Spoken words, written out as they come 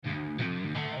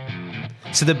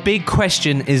So the big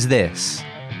question is this: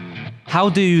 how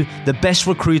do the best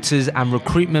recruiters and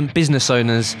recruitment business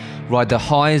owners ride the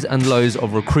highs and lows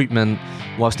of recruitment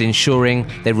whilst ensuring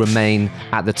they remain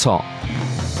at the top?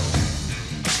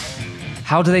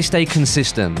 How do they stay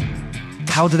consistent?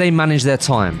 How do they manage their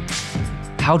time?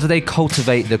 How do they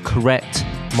cultivate the correct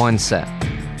mindset?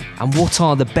 And what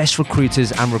are the best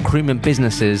recruiters and recruitment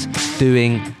businesses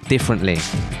doing differently?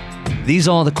 These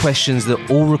are the questions that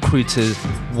all recruiters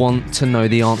want to know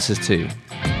the answers to.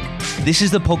 This is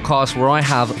the podcast where I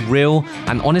have real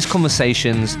and honest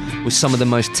conversations with some of the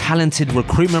most talented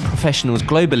recruitment professionals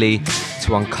globally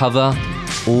to uncover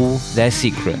all their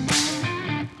secrets.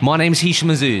 My name's Hisham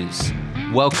Azuz.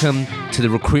 Welcome to the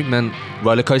Recruitment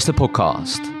Rollercoaster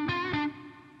podcast.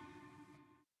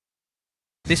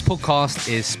 This podcast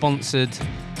is sponsored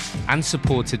and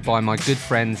supported by my good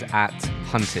friends at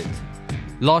Hunted.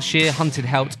 Last year, Hunted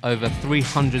helped over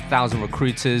 300,000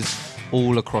 recruiters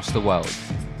all across the world.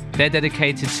 They're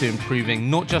dedicated to improving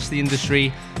not just the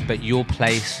industry, but your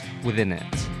place within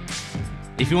it.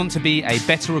 If you want to be a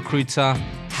better recruiter,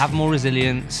 have more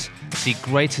resilience, see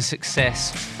greater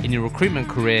success in your recruitment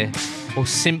career, or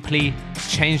simply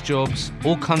change jobs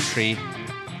or country,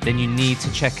 then you need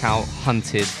to check out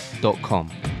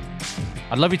hunted.com.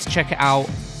 I'd love you to check it out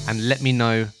and let me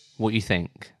know what you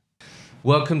think.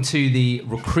 Welcome to the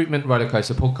Recruitment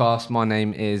Rollercoaster podcast. My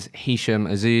name is Hisham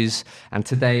Azuz, and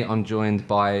today I'm joined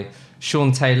by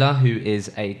Shaun Taylor, who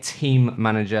is a team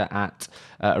manager at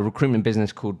a recruitment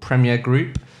business called Premier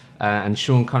Group. And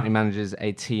Shaun currently manages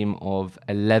a team of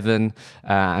 11,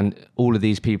 and all of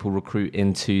these people recruit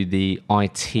into the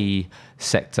IT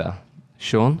sector.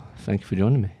 Shaun, thank you for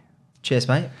joining me. Cheers,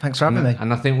 mate. Thanks for having me.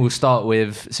 And I think we'll start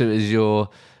with, so it was your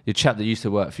chap that used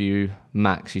to work for you,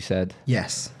 Max, you said?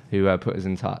 Yes. Who put us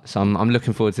in touch. So I'm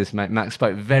looking forward to this, mate. Max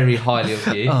spoke very highly of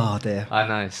you. Oh, dear. I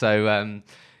know. So,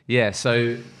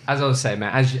 so as I was saying,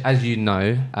 mate, as you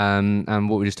know, and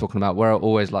what we were just talking about, where I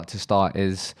always like to start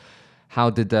is, how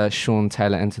did Shaun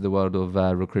Taylor enter the world of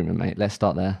recruitment, mate? Let's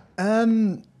start there.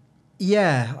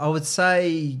 Yeah, I would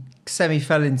say semi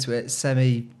fell into it,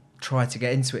 semi tried to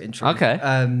get into it in truth. Okay.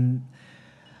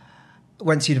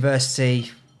 Went to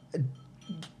university,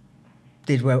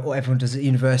 did what everyone does at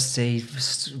university,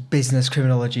 business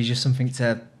criminology, just something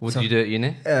to... What did you do at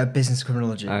uni? Business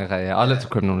criminology. Okay, yeah. I looked at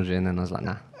criminology and then I was like,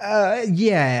 nah.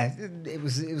 Yeah, it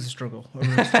was a struggle.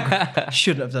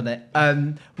 Shouldn't have done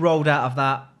it. Rolled out of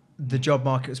that. The job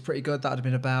market was pretty good. That would have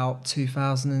been about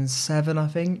 2007, I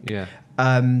think. Yeah.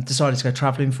 Decided to go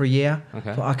travelling for a year.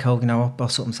 Okay. But I'll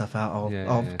sort myself out.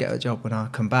 I'll get a job when I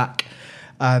come back.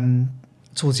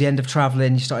 Towards the end of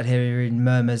travelling, you started hearing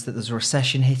murmurs that there's a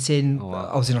recession hitting. Oh,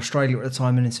 wow. I was in Australia at the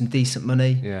time earning some decent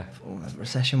money. Yeah.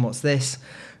 Recession, what's this?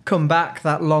 Come back,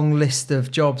 that long list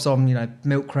of jobs on,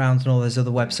 Milk Round and all those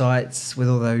other websites with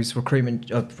all those recruitment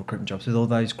jobs, with all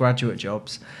those graduate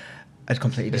jobs, had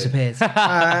completely disappeared.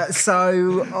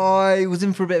 So I was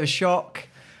in for a bit of a shock.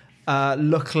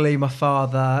 Luckily, my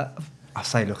father, I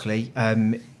say luckily,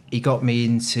 he got me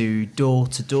into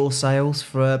door-to-door sales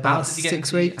for about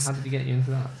 6 weeks. How did he get you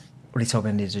into that? Well, he told me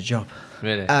I needed a job.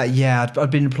 Really? Yeah,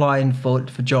 I'd been applying for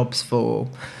jobs for,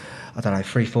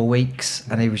 3-4 weeks.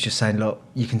 And he was just saying, look,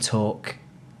 you can talk,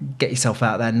 get yourself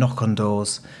out there, knock on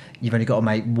doors. You've only got to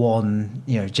make one,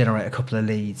 generate a couple of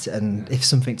leads. And if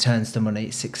something turns to money,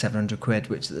 it's 600-700 quid,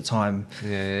 which at the time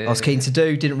I was keen to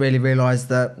do. Didn't really realise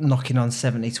that knocking on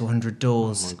 70 to 100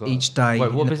 doors each day.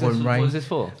 Wait, what was this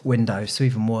for? Windows, so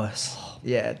even worse.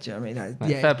 Yeah, do you know what I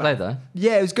mean? Fair play though.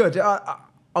 Yeah, it was good. I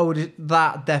would,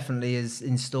 that definitely has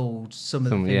installed some of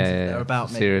the things that are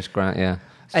about me. Serious grant, yeah.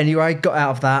 Anyway, got out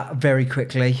of that very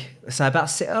quickly. So about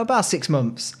 6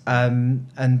 months. And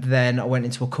then I went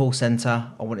into a call centre.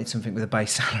 I wanted something with a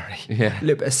base salary. Yeah. A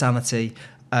little bit of sanity.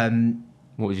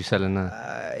 What was you selling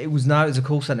there? It was a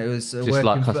call centre. It was just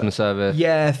like customer service?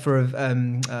 Yeah, for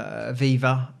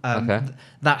Viva. Okay.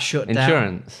 That shut down.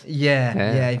 Insurance?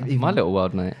 Yeah. My little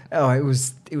world, mate. Oh, it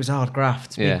was hard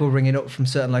graft. People ringing up from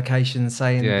certain locations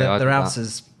saying that their house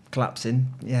is collapsing.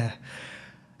 Yeah.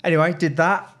 Anyway, did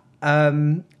that.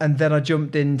 And then I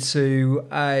jumped into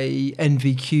a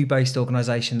NVQ-based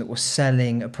organisation that was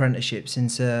selling apprenticeships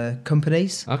into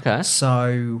companies. Okay.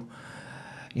 So,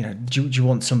 do you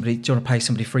want to pay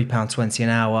somebody £3.20 an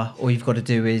hour? All you've got to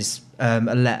do is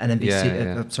let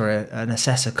an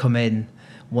assessor come in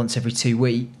once every 2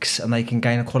 weeks, and they can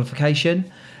gain a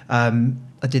qualification.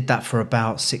 I did that for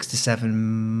about 6 to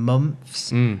 7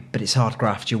 months, but it's hard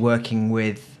graft. You're working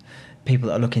with people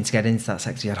that are looking to get into that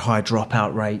sector. You had high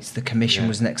dropout rates. The commission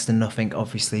was next to nothing,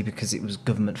 obviously, because it was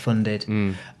government funded.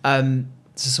 So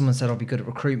someone said, I'll be good at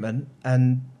recruitment.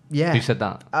 And Yeah. Who said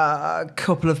that? A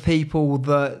couple of people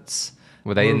that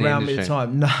were they in the around me industry?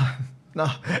 at the time. No,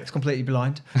 it's completely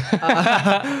blind.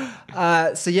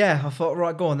 So yeah, I thought,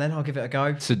 right, go on then, I'll give it a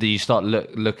go. So do you start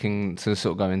looking to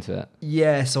sort of go into it?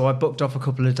 Yeah, so I booked off a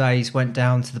couple of days, went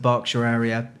down to the Berkshire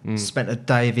area, spent a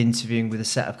day of interviewing with a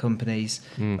set of companies.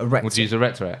 Would you use a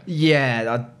rec-to-rec?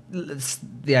 Yeah, it's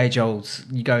the age old.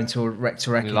 You go into a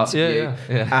rec-to-rec interview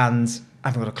and I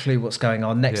haven't got a clue what's going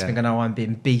on. Next thing I know, I'm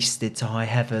being beasted to high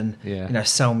heaven. Yeah. You know,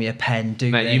 sell me a pen,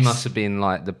 do Mate, this. you must have been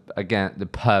like the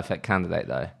perfect candidate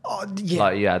though. Oh, yeah.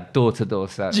 Like you had door-to-door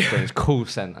sales experience, call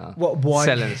centre,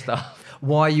 selling stuff.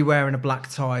 Why are you wearing a black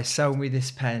tie? Sell me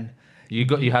this pen.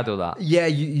 You had all that. Yeah,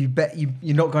 you bet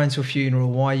you're not going to a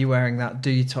funeral. Why are you wearing that? Do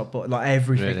your top button? Like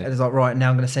everything. Really? And it's like, right, now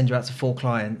I'm going to send you out to 4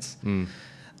 clients.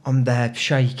 I'm there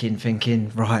shaking,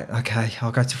 thinking, right, okay,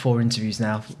 I'll go to 4 interviews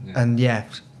now. Yeah. And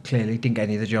clearly didn't get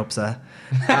any of the jobs there.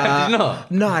 Did you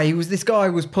not? No, this guy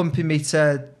was pumping me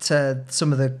to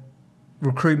some of the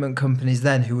recruitment companies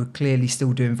then who were clearly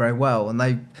still doing very well, and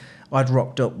I'd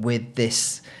rocked up with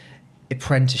this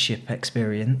apprenticeship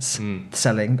experience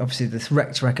selling. Obviously, this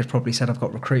rec-to-rec had probably said I've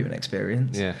got recruitment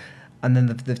experience. Yeah, and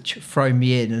then they've thrown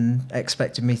me in and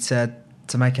expected me to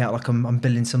make out like I'm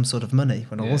billing some sort of money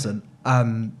when I wasn't.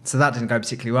 So that didn't go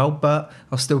particularly well, but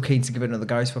I was still keen to give it another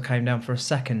go, so I came down for a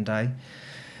second day.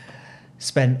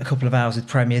 Spent a couple of hours with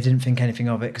Premier, didn't think anything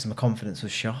of it because my confidence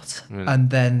was shot. Really? And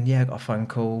then, I got a phone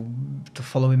call the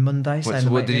following Monday saying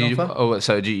what did you? Oh,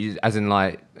 so did you, as in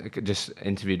like, just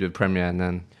interviewed with Premier and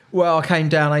then? Well, I came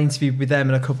down, I interviewed with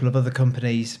them and a couple of other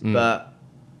companies, but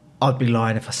I'd be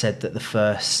lying if I said that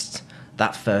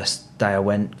that first day I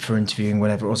went for interviewing,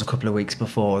 whenever it was a couple of weeks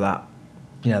before that,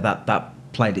 that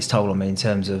played its toll on me in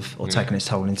terms of, or taken its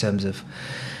toll in terms of,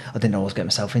 I didn't know what I was getting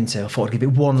myself into. I thought I'd give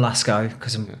it one last go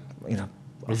because I'm,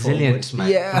 resilience,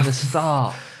 mate, from the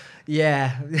start.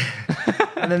 Yeah.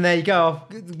 And then there you go.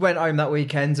 I went home that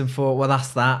weekend and thought, well,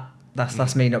 that's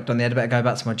me knocked on the head. I better go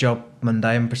back to my job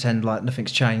Monday and pretend like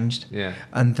nothing's changed. Yeah.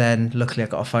 And then luckily I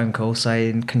got a phone call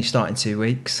saying, can you start in 2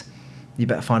 weeks? You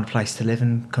better find a place to live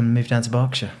and come and move down to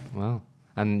Berkshire. Wow.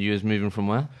 And you was moving from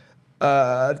where?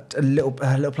 A little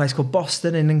place called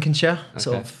Boston in Lincolnshire. Okay.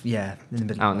 Sort of, in the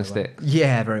middle. Out in the sticks.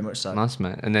 Yeah, very much so. Nice,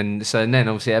 mate. And then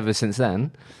obviously ever since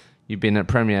then, you've been at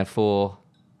Premier for...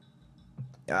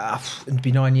 it'd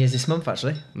be 9 years this month,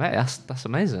 actually. Mate, that's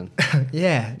amazing.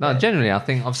 Yeah. No, generally, I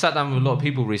think I've sat down with a lot of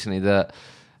people recently that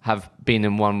have been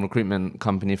in one recruitment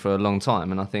company for a long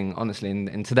time. And I think, honestly,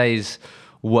 in today's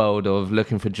world of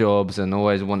looking for jobs and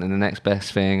always wanting the next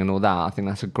best thing and all that, I think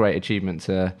that's a great achievement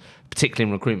to... particularly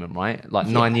in recruitment, right? Like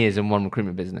 9 years in one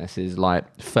recruitment business is like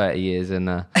 30 years in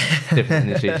a different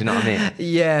industry. Do you know what I mean?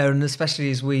 Yeah, and especially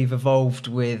as we've evolved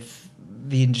with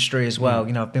the industry as well.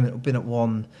 I've been at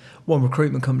one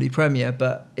recruitment company, Premier,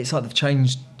 but it's like they've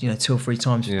changed, 2 or 3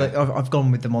 times. Yeah. I've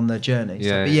gone with them on their journey.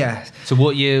 Yeah. So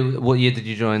what year did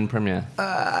you join Premier?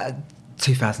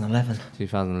 2011.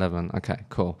 2011. Okay,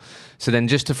 cool. So then,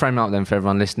 just to frame it up then for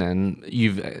everyone listening,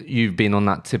 you've been on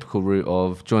that typical route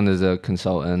of joined as a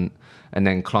consultant and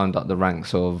then climbed up the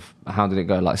ranks of, how did it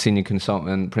go? Like senior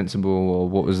consultant, principal, or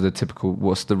what's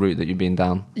the route that you've been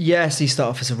down? Yeah, so you start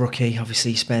off as a rookie.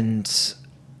 Obviously, you spend,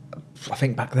 I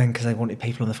think back then, because they wanted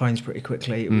people on the phones pretty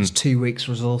quickly, it was 2 weeks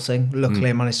resourcing.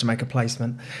 Luckily, I managed to make a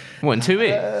placement. What, in 2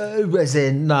 weeks? As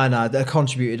in, no, they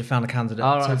contributed to found a candidate.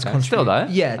 Oh, right, okay. Still though?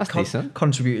 Yeah, that's decent.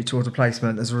 Contributed towards a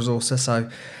placement as a resourcer, so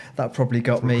that probably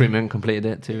got me... Recruitment completed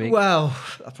it, 2 weeks? Well,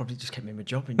 that probably just kept me in my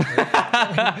job.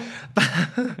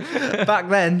 Back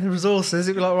then, the resources,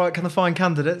 it was like, right, can I find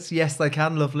candidates? Yes, they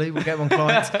can, lovely, we'll get them on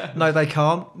clients. No, they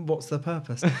can't. What's the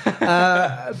purpose?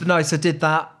 But no, so did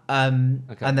that, and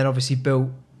then obviously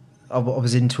built... I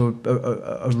was into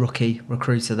a rookie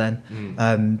recruiter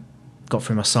then. Got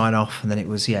through my sign-off, and then it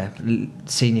was,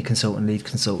 senior consultant, lead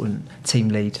consultant, team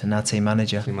lead, and now team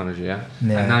manager. Team manager, yeah.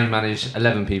 And now you manage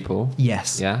 11 people.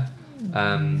 Yes. Yeah.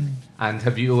 And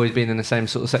have you always been in the same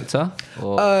sort of sector?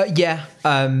 Or?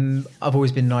 I've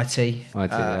always been in IT.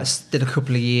 Did a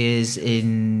couple of years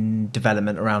in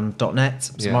development around .NET,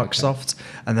 so Microsoft,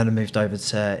 and then I moved over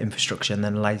to infrastructure, and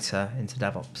then later into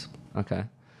DevOps. Okay.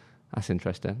 That's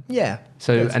interesting. Yeah.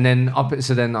 So then I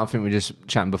think we were just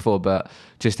chatting before, but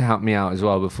just to help me out as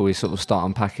well before we sort of start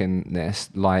unpacking this,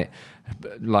 like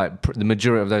the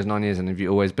majority of those 9 years, and have you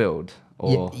always billed?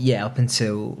 Or up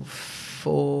until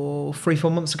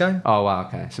 3-4 months ago. Oh wow,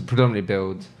 okay. So predominantly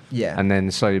build. Yeah. And then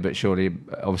slowly but surely,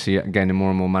 obviously gaining more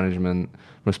and more management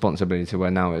responsibility to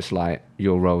where now it's like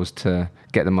your role is to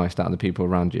get the most out of the people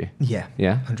around you. Yeah.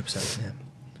 Yeah. 100%. Yeah.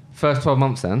 First 12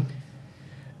 months then.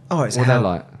 Oh, it's what hell.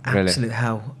 Like, really? Absolute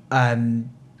hell.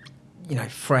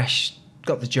 Fresh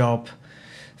got the job.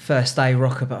 First day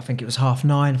rock up, I think it was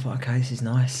 9:30. I thought, okay, this is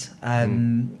nice.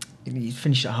 You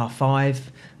finished at 5:30.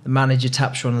 The manager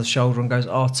taps you on the shoulder and goes,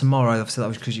 tomorrow, obviously that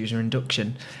was because you was your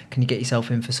induction, can you get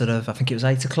yourself in for sort of, I think it was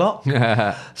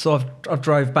 8:00. So I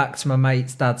drove back to my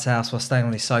mate's dad's house while staying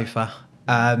on his sofa.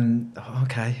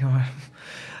 Okay, all right.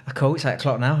 Cool, it's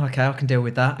 8:00 now. Okay, I can deal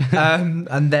with that.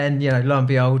 And then, lo and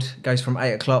behold, it goes from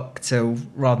 8:00 till,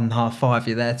 rather than 5:30,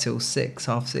 you're there till 6,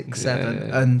 6:30, 7.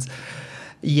 And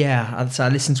so I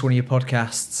listened to one of your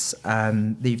podcasts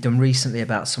that you've done recently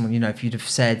about someone,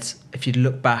 if you'd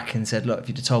looked back and said, look, if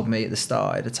you'd have told me at the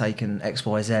start, I'd have taken X,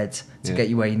 Y, Z to get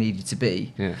you where you needed to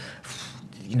be. Yeah.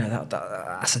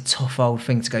 That's a tough old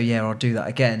thing to go, I'll do that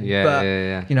again.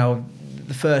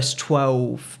 The first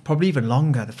 12, probably even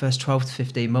longer, the first 12 to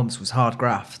 15 months was hard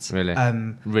graft. Really?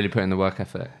 Really putting the work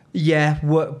effort. Yeah,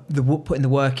 putting the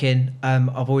work in.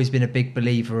 I've always been a big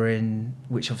believer in,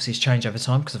 which obviously has changed over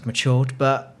time because I've matured,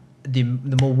 but the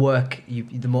more work,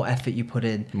 the more effort you put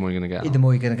in, the more you're going to get out. The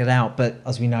more you're going to get out. But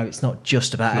as we know, it's not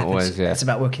just about effort. Always, it's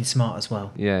about working smart as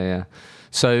well. Yeah.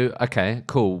 So, okay,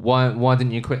 cool. Why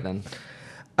didn't you quit then?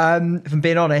 If I'm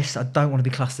being honest, I don't want to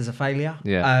be classed as a failure.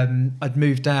 Yeah. I'd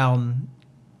moved down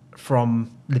from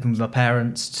living with my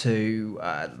parents to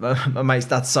my mate's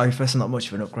dad's sofa, so not much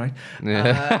of an upgrade.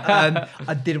 Yeah.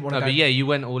 I didn't want to go. But you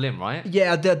went all in, right?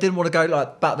 Yeah, I didn't want to go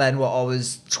like back then. I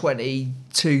was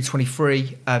 22,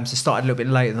 23, so started a little bit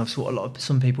later than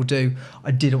some people do.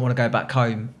 I didn't want to go back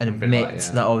home and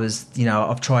admit that I was,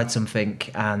 I've tried something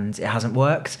and it hasn't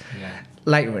worked. Yeah.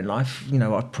 Later in life,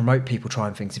 I promote people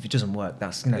trying things. If it doesn't work,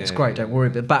 that's it's great. Don't worry.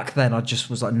 But back then, I just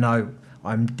was like, no.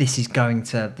 This is going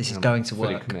to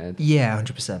work. Committed. Yeah,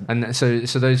 100%. And so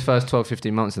those first 12,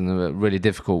 15 months and they were really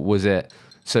difficult. Was it,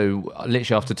 so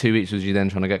literally after 2 weeks, was you then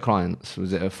trying to get clients?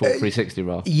 Was it a full 360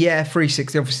 role? Yeah,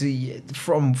 360. Obviously,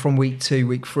 from week 2,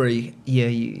 week 3,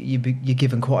 you're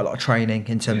given quite a lot of training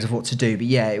in terms of what to do. But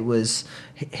it was,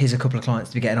 here's a couple of clients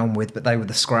to be getting on with, but they were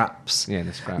the scraps. Yeah,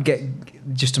 the scraps.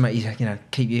 Just to make you,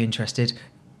 keep you interested.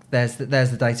 There's the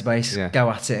database. Yeah. Go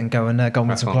at it and go on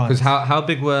with some clients. Because how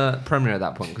big were Premier at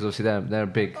that point? Because obviously they're a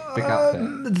big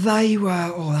outfit. They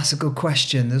were. Oh, that's a good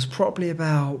question. There's probably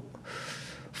about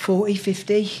 40,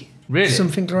 50. Really?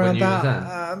 Something around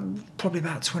that. Probably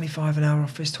about 25 an hour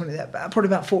office. Probably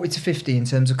about 40 to 50 in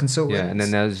terms of consultants. Yeah, and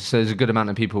then there's a good amount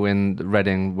of people in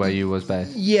Reading where you was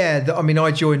based. Yeah,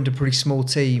 I joined a pretty small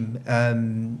team.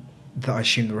 That I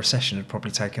assume the recession had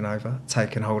probably taken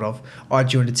hold of. I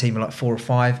joined a team of like 4 or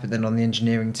 5, but then on the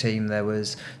engineering team there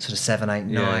was sort of 7, 8,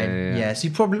 9. Yeah. So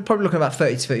you're probably looking at about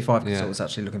 30 to 35 consultants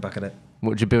actually looking back at it.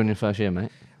 What did you build in your first year,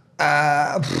 mate?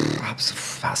 About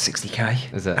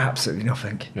 60k. Is it? Absolutely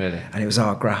nothing. Really? And it was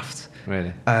hard graft.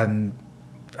 Really?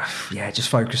 Just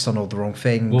focused on all the wrong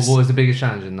things. What was the biggest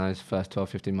challenge in those first 12,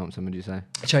 15 months, would you say?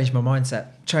 Changing my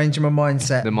mindset.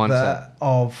 The mindset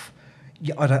of...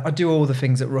 Yeah, I'd do all the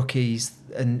things that rookies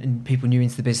and people new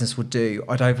into the business would do.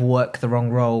 I'd overwork the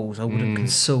wrong roles. I wouldn't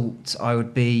consult. I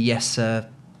would be yes sir,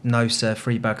 no sir,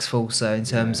 3 bags full sir. In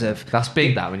terms of that's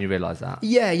big. That when you realise that.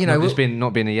 Yeah,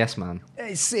 not being a yes man.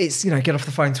 It's get off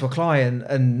the phone to a client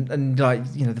and like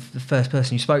the first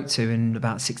person you spoke to in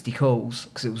about 60 calls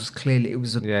because it was clearly it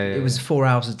was 4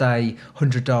 hours a day,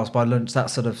 100 dials by lunch. That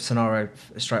sort of scenario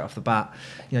straight off the bat.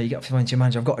 You get off the phone to your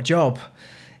manager. I've got a job.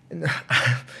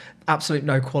 Absolute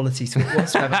no quality to it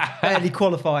whatsoever. Barely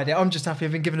qualified it. I'm just happy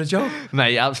I've been given a job.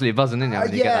 Mate, you're absolutely buzzing, isn't you,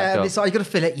 when you get that job? It's like, you got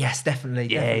to fill it. Yes,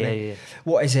 definitely. Yeah.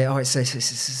 What is it? Oh,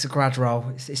 it's a grad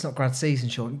role. It's not grad season,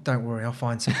 Shaun. Don't worry, I'll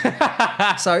find something.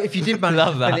 So if you did manage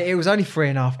to fill it was only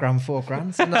 3.5 grand, 4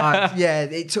 grand. So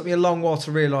it took me a long while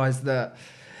to realise that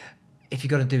if you're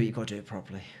going to do it, you've got to do it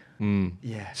properly.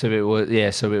 Yeah. So it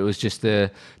was just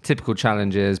the typical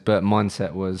challenges, but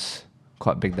mindset was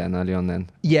quite big then, early on then.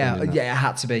 Yeah, it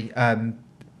had to be.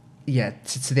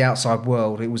 To the outside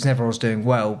world, it was never I was doing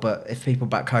well, but if people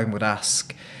back home would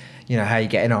ask, how you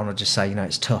getting on, I'd just say,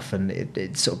 it's tough, and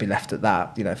it'd sort of be left at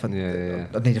that. If I'd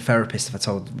need a therapist if I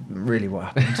told really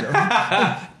what happened.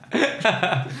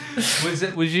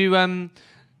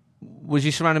 Was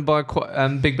you surrounded by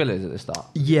quite big billers at the start?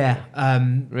 Yeah.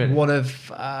 Really? One of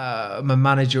my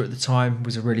manager at the time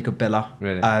was a really good biller.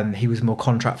 Really? He was more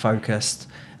contract focused.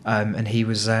 And he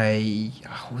was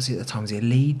what was he at the time? Was he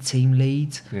a team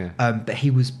lead? Yeah. But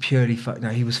he was purely,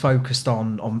 he was focused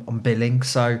on billing.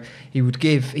 So he would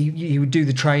he would do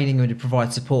the training and he'd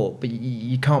provide support, but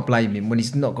you can't blame him when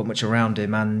he's not got much around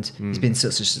him and he's been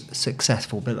such a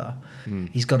successful biller.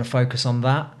 He's got to focus on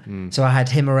that. So I had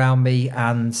him around me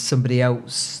and somebody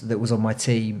else that was on my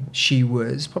team. She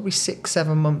was probably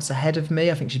 6-7 months ahead of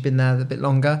me. I think she'd been there a bit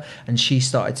longer, and she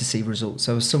started to see results.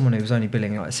 So as someone who was only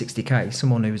billing like 60k,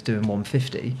 someone who was doing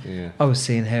 150, I was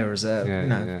seeing her as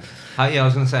a I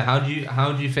was going to say, how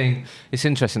do you think it's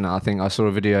interesting that I think I saw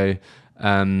a video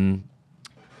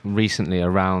recently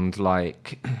around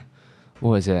like,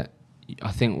 what is it?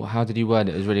 I think, how did you word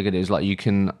it? It was really good. It was like you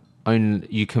can't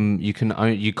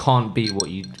beat what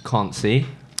you can't see.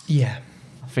 Yeah.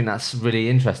 I think that's really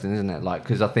interesting, isn't it? Like,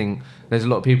 because I think there's a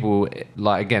lot of people,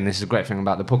 like, again, this is a great thing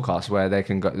about the podcast, where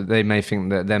they may think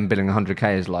that them billing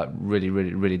 100k is like really,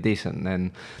 really, really decent. And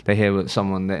then they hear what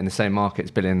someone that in the same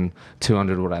market's billing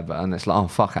 200 or whatever, and it's like, oh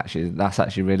fuck, actually, that's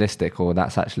actually realistic, or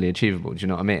that's actually achievable. Do you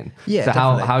know what I mean? Yeah. So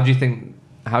definitely.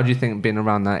 how do you think being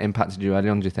around that impacted you early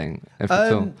on? Do you think? If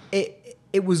at all?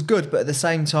 It was good, but at the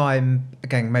same time,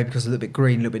 again, maybe because a little bit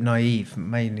green, a little bit naive,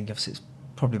 mainly, obviously it's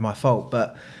probably my fault,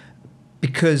 but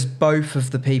because both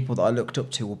of the people that I looked up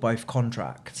to were both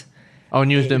contract. Oh, and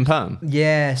you was doing perm?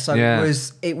 Yeah, so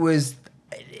it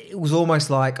was almost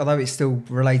like, although it's still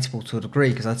relatable to a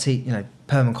degree, because I teach,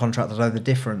 perm and contract, although they're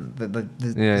different,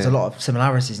 there's a lot of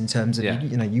similarities in terms of,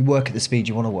 you work at the speed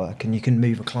you want to work, and you can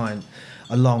move a client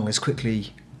along as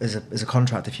quickly as a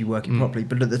contract if you work it properly.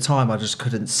 But at the time, I just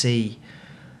couldn't see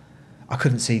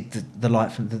the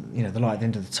light from the light at the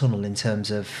end of the tunnel, in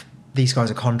terms of these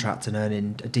guys are contract and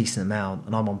earning a decent amount,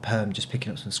 and I'm on perm just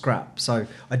picking up some scrap. So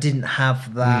I didn't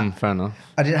have that. Fair enough.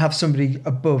 I didn't have somebody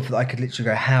above that I could literally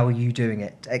go, how are you doing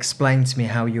it? Explain to me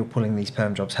how you're pulling these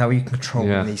perm jobs. How are you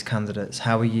controlling these candidates?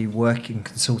 How are you working,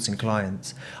 consulting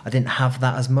clients? I didn't have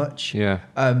that as much. Yeah.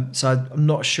 So I'm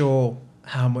not sure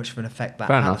how much of an effect that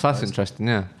had. Fair enough. That's interesting.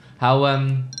 Yeah. How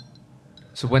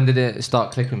so when did it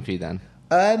start clicking for you then?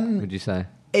 Would you say?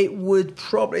 It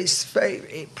properly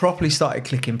started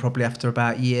clicking probably after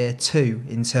about year 2,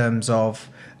 in terms of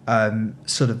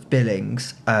sort of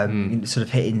billings, sort of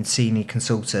hitting senior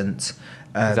consultant.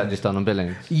 Is that just done on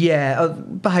billings? Yeah,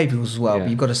 behavioural as well. Yeah. But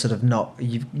you've got to sort of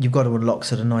you've got to unlock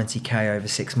sort of 90k over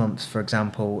 6 months, for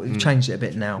example. We've changed it a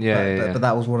bit now, but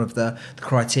that was one of the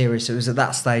criteria. So it was at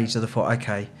that stage that I thought,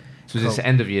 okay. So was this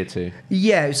end of year 2?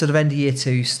 Yeah, it was sort of end of year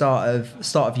 2, start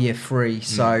of year 3.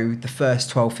 So the first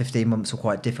 12-15 months were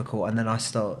quite difficult, and then I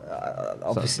started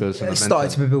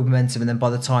to build momentum, and then by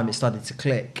the time it started to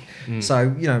click,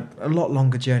 so a lot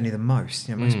longer journey than most.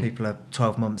 Most people are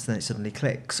 12 months, then it suddenly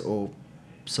clicks, or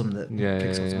some that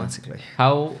clicks automatically.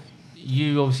 How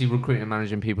you obviously recruiting and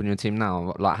managing people in your team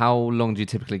now? Like, how long do you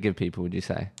typically give people? Would you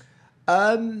say?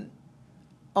 What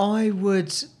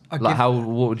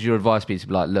would your advice be to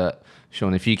be like, look,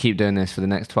 Shaun, if you keep doing this for the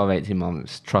next 12-18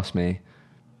 months, trust me,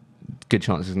 good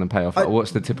chance it's going to pay off. Like,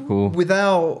 what's the typical...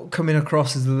 Without coming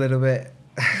across as a little bit...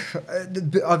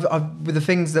 with the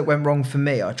things that went wrong for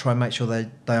me, I try and make sure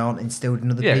they aren't instilled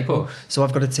in other people. So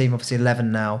I've got a team, obviously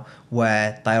 11 now,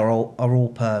 where they are all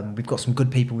perm. We've got some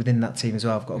good people within that team as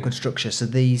well. I've got a good structure. So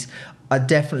I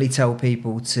definitely tell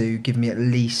people to give me at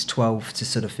least 12 to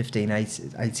sort of 15,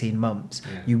 18 months.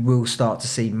 Yeah. You will start to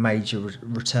see major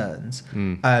returns.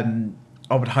 I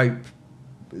would hope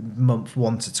month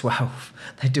 1 to 12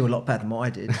 they do a lot better than what I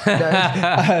did.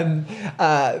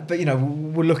 But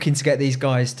we're looking to get these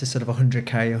guys to sort of 100k,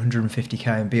 150k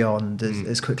and beyond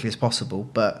as quickly as possible.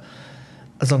 But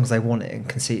as long as they want it and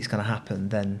can see it's going to happen,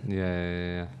 then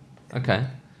yeah. Okay.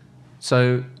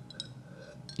 So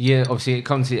obviously it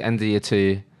comes to the end of year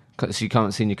 2, so you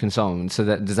can't senior consultant. So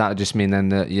does that just mean then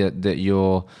that you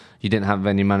didn't have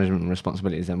any management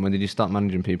responsibilities then? When did you start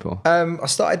managing people? I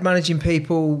started managing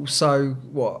people,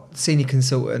 senior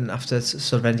consultant after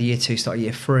sort of end of year 2, start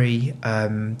year 3.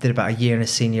 Did about a year in a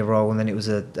senior role, and then it was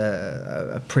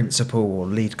a principal or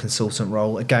lead consultant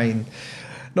role. Again,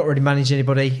 not really managing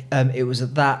anybody. It was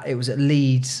at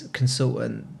lead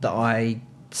consultant that I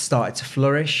started to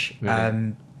flourish.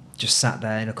 Really? Just sat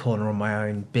there in a corner on my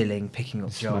own, billing, picking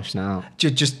up jobs.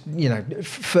 Just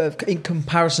in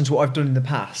comparison to what I've done in the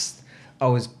past, I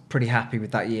was pretty happy with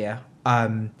that year.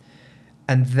 And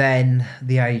then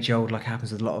the age old, like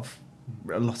happens with a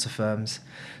lot of firms,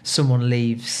 someone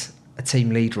leaves a team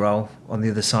lead role on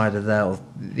the other side of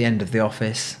the end of the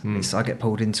office. So I get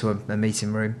pulled into a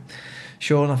meeting room.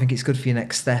 Shaun, I think it's good for your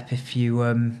next step if you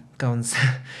go and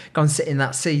sit in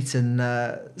that seat and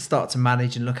start to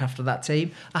manage and look after that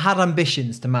team. I had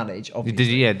ambitions to manage, obviously.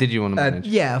 Did you? Yeah, did you want to manage?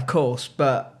 Yeah, of course.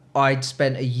 But I'd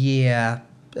spent a year,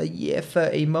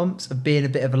 13 months of being a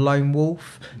bit of a lone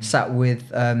wolf, sat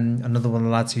with another one of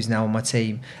the lads who's now on my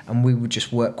team, and we would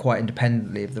just work quite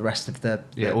independently of the rest of the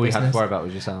all you had to worry about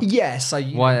was yourself. Yeah, so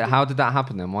how did that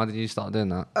happen then? Why did you start doing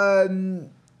that?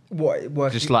 Working?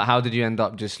 Just like, how did you end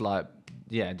up just like,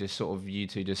 just sort of you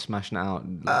two just smashing it out,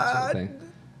 that sort of thing?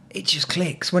 It just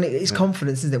clicks when it's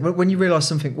confidence, isn't it? When you realise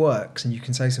something works and you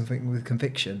can say something with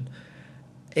conviction,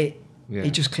 it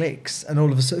just clicks, and all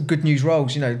of a sudden, good news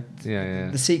rolls.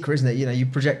 The secret, isn't it? You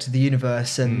project to the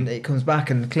universe, and it comes back.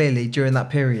 And clearly, during that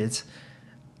period,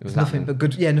 it was nothing but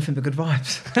good. Yeah, nothing but good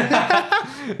vibes.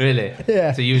 Really?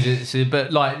 Yeah. So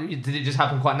but like, did it just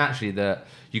happen quite naturally that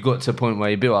you got to a point where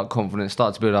you built up confidence,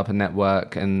 started to build up a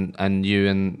network, and you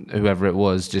and whoever it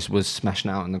was just was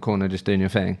smashing out in the corner, just doing your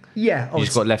thing? Yeah. You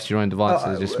just got left to your own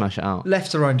devices, just smash it out.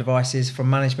 Left to our own devices. From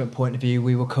management point of view,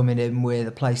 we were coming in with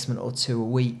a placement or two a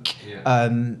week. Yeah.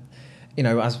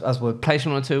 As we're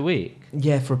placement or two a week.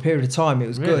 Yeah, for a period of time, it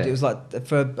was good. It was like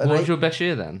What was your best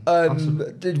year then?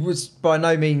 It was, by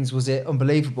no means was it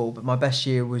unbelievable, but my best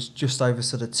year was just over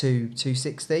sort of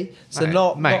 260.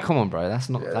 So mate, come on, bro. That's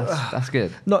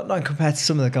good. Not compared to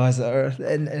some of the guys that are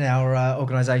in our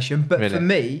organisation, but really? For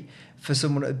me, for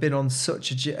someone that had been on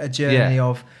such a journey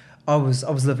of, I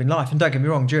was living life, and don't get me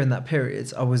wrong, during that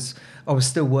period, I was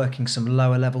still working some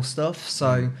lower level stuff.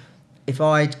 So if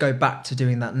I'd go back to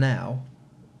doing that now,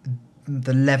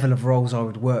 the level of roles I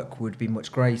would work would be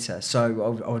much greater.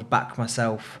 So I would back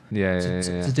myself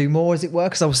to do more, as it were,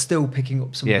 because I was still picking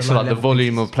up some of the so like the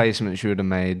volume pieces of placements you would have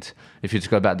made, if you were to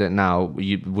go back to it now,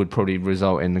 you would probably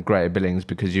result in the greater billings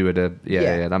because you would have...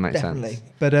 that makes definitely.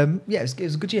 sense. But it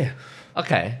was a good year.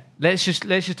 Okay, let's just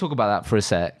talk about that for a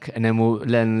sec, and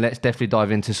then let's definitely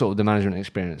dive into sort of the management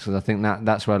experience, because I think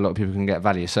that's where a lot of people can get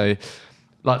value. So,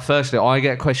 like, firstly, I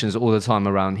get questions all the time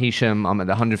around Hisham. I'm at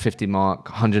the 150 mark,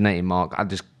 180 mark. I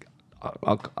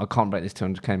can't break this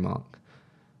 200k mark.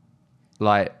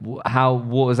 Like,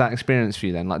 what was that experience for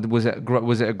you then? Like, was it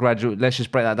a gradual? Let's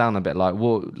just break that down a bit. Like,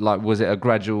 was it a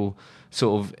gradual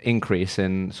sort of increase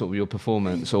in sort of your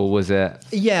performance, or was it?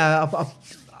 Yeah,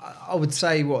 I would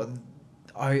say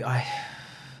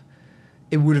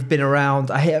it would have been around.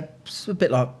 I hit a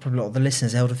bit like probably a lot of the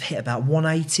listeners. I would have hit about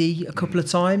 180 a couple of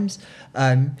times.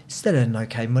 Still earning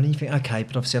okay money. You think okay,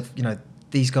 but obviously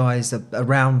these guys are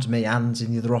around me and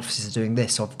in the other offices are doing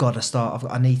this, so I've got to start.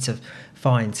 I need to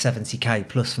find 70k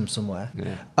plus from somewhere.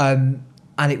 Yeah.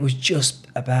 And it was just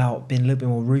about being a little bit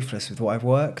more ruthless with what I've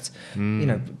worked.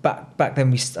 Back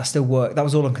then I still worked. That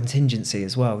was all on contingency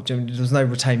as well. There was no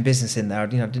retained business in there. I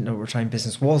didn't know what retained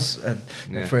business was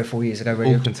 3 or 4 years ago.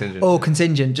 Really. All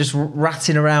contingent, just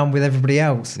ratting around with everybody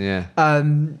else. Yeah.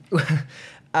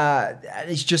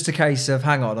 It's just a case of,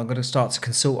 hang on, I'm going to start to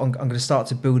consult. I'm going to start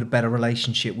to build a better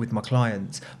relationship with my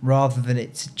clients, rather than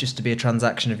it just to be a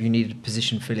transaction of you need a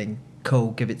position filling.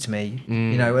 Cool, give it to me.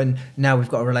 And now we've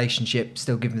got a relationship.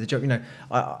 Still give me the job.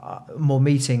 More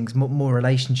meetings, more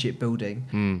relationship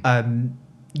building.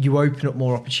 You open up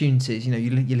more opportunities.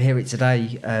 You'll hear it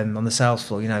today on the sales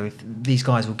floor. If these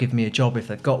guys will give me a job if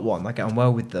they've got one, I get on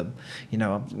well with them.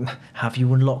 Have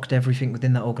you unlocked everything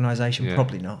within that organisation? Yeah.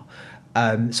 Probably not.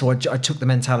 So I took the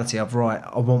mentality of, right,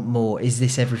 I want more. Is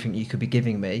this everything you could be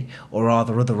giving me, or are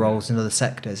there other roles in other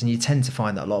sectors? And you tend to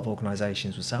find that a lot of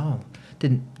organisations will say, oh,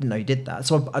 didn't know you did that.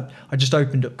 So I just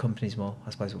opened up companies more,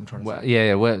 I suppose, what I'm trying to say.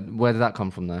 Yeah. Where did that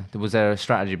come from though? Was there a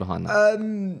strategy behind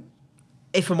that?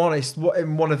 If I'm honest,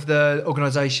 in one of the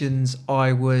organisations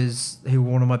who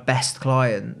were one of my best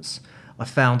clients, I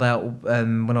found out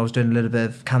when I was doing a little bit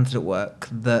of candidate work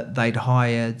that they'd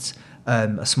hired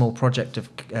a small project of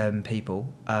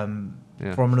people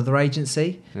from another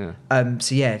agency.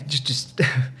 Just a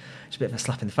bit of a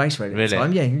slap in the face really. At the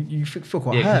time. Yeah, you feel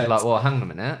quite hurt. Like, well, hang on a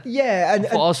minute. Yeah, I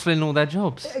thought I was filling all their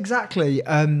jobs. Exactly.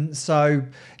 Just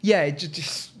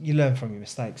you learn from your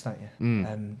mistakes, don't you?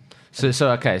 So it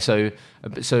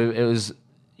was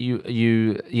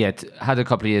you had a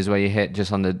couple of years where you hit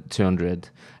just under 200,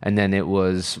 and then it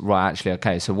was right. Actually,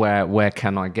 okay. So where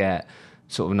can I get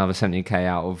sort of another 70k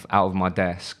out of my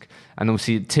desk? And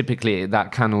obviously, typically,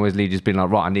 that can always lead you to being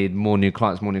like, right, I need more new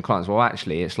clients. Well,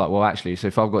 actually, it's like, so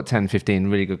if I've got 10, 15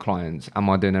 really good clients, am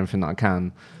I doing everything that I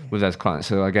can with those clients?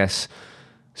 So I guess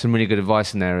some really good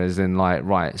advice in there is in like,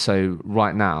 right, so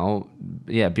right now,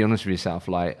 be honest with yourself.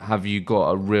 Like, have you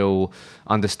got a real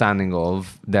understanding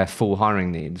of their full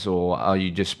hiring needs, or are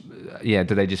you just, do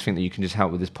they just think that you can just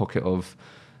help with this pocket of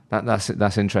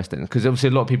That's interesting, because obviously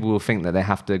a lot of people will think that they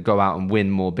have to go out and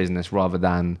win more business rather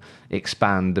than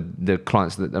expand the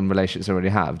clients and relationships they already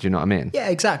have. Do you know what I mean? Yeah,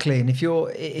 exactly. And if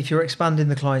you're expanding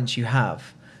the clients you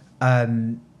have,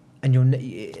 and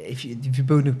if you're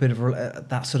building a bit of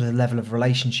that sort of level of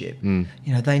relationship,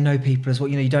 they know people as well.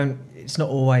 You don't. It's not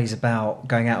always about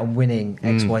going out and winning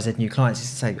X, Y, Z new clients. It's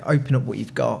to say, open up what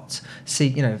you've got. See,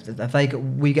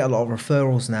 we get a lot of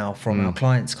referrals now from our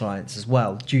clients' as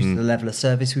well, due to the level of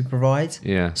service we provide.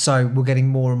 Yeah. So we're getting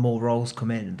more and more roles come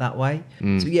in that way.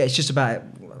 So yeah, it's just about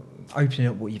opening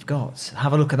up what you've got.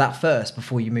 Have a look at that first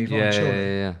before you move on.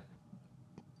 Surely. Yeah.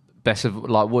 Best of,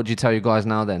 like, what do you tell you guys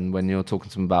now then when you're talking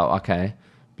to them about, okay,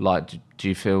 like, do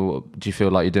you feel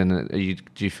like you're doing it?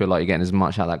 Do you feel like you're getting as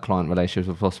much out of that client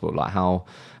relationship as possible? Like, how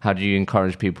do you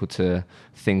encourage people to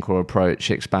think or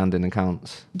approach expanding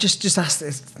accounts? Just ask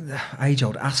this age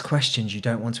old. Ask questions you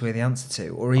don't want to hear the answer to,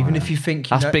 or even if you think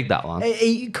that's big. That one,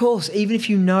 of course. Even if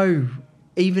you know,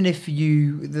 even if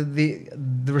the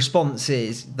response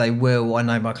is they will. I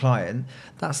know my client.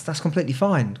 That's completely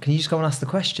fine. Can you just go and ask the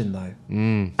question though?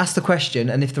 Ask the question,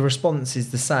 and if the response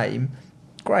is the same,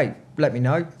 great, let me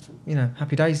know.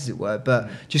 Happy days as it were. But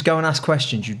just go and ask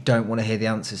questions you don't want to hear the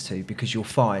answers to, because you'll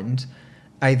find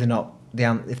either not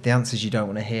if the answers you don't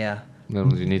want to hear, the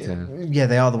ones you need to hear. Yeah,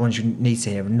 they are the ones you need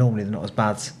to hear, and normally they're not as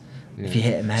bad if you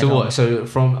hit them head on. So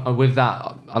from with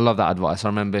that, I love that advice. I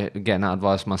remember getting that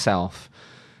advice myself.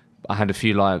 I had a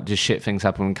few just shit things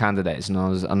happen with candidates,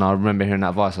 and I remember hearing that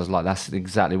advice. I was like, that's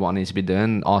exactly what I need to be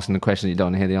doing, asking the question that you don't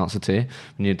want to hear the answer to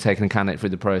when you're taking a candidate through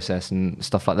the process and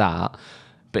stuff like that.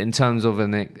 But in terms of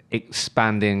an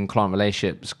expanding client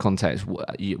relationships context, what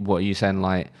are you saying?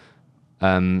 Like,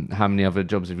 how many other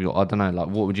jobs have you got? I don't know. Like,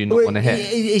 what would you not want to hear?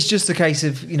 It's just a case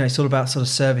of, it's all about sort of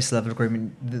service level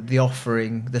agreement, the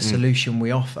offering, the solution we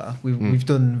offer. We've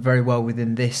done very well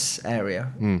within this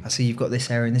area. I see you've got this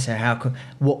area and this area.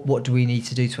 What do we need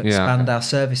to do to expand our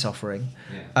service offering?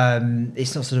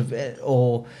 It's not sort of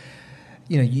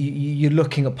you're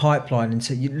looking at pipeline, and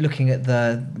so you're looking at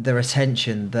the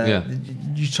retention.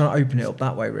 You're trying to open it up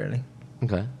that way, really.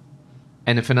 Okay.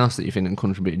 Anything else that you think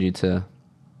contributed you to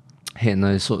hitting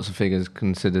those sorts of figures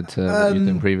considered to what you've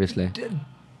done previously?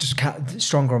 Just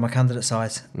stronger on my candidate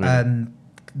side. Really?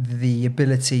 The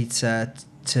ability to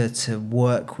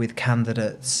work with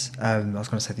candidates. I was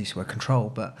going to say the use of word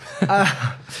control, but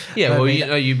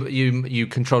you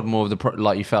controlled more of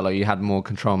the you felt like you had more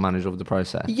control managed over the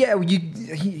process. Yeah, well,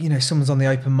 someone's on the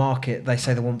open market. They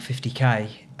say they want 50k.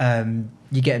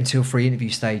 You get them 2 or 3 interview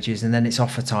stages, and then it's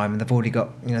offer time, and they've already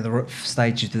got the rough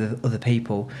stages with the other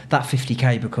people. That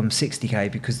 50k becomes 60k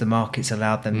because the market's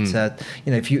allowed them to.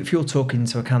 If you're talking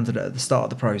to a candidate at the start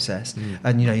of the process,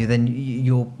 and you're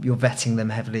vetting them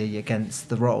heavily against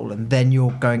the role, and then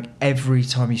you're going every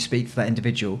time you speak to that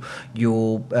individual,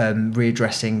 you're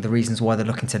readdressing the reasons why they're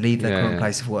looking to leave their current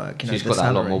place of work. So you've got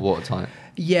that a lot more watertight.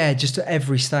 Yeah, just at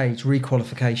every stage,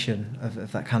 requalification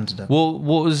of that candidate. Well,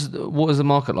 what was the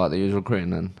market like that you was recruiting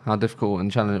then? How difficult and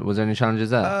challenging? Was there any challenges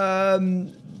there? The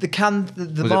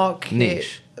market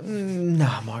niche.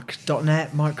 No,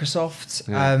 .NET, Microsoft.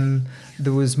 Yeah.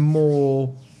 There was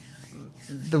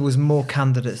more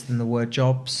candidates than there were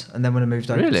jobs, and then when I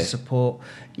moved over to support,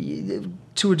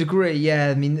 to a degree,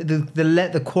 yeah. I mean,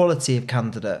 the quality of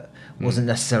candidate wasn't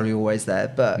necessarily always there,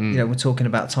 but we're talking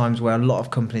about times where a lot of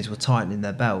companies were tightening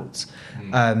their belts.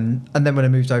 And then when I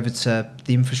moved over to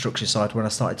the infrastructure side, when I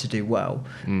started to do well,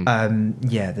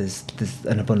 there's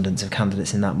an abundance of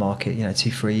candidates in that market.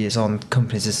 2-3 years on,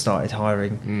 companies have started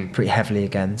hiring pretty heavily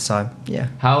again. So yeah.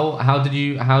 How did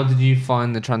you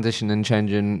find the transition and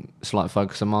changing slight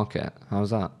focus on market? How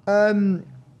was that?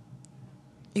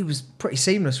 It was pretty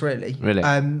seamless, really. Really.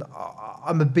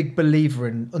 I'm a big believer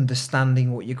in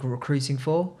understanding what you're recruiting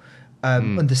for.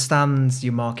 Understand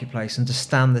your marketplace,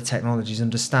 understand the technologies,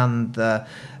 understand the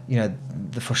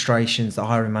frustrations that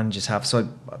hiring managers have. So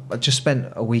I just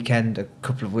spent a weekend, a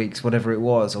couple of weeks, whatever it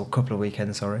was, or a couple of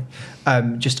weekends, sorry,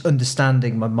 just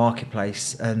understanding my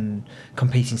marketplace and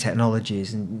competing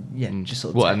technologies, and just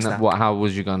sort of how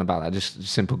was you going about that? Just a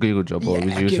simple Google job, or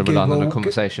was you relying on the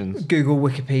conversations? Google,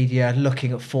 Wikipedia,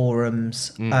 looking at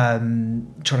forums, trying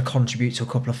to contribute to a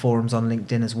couple of forums on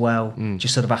LinkedIn as well,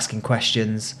 just sort of asking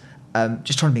questions.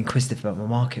 Just trying to be inquisitive about my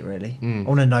market, really. I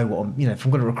want to know what I'm, if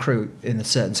I'm going to recruit in a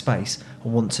certain space, I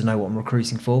want to know what I'm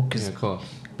recruiting for, because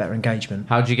better engagement.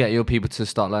 How do you get your people to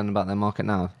start learning about their market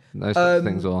now? Those sorts of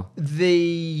things, or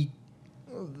we'll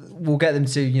get them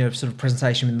to sort of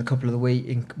presentation within a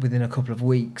couple of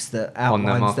weeks that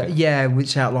outlines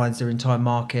which outlines their entire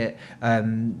market,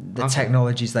 the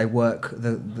technologies they're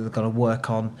going to work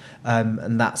on,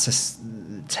 and that's a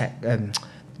tech.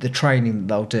 the training that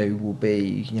they'll do will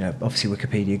be, obviously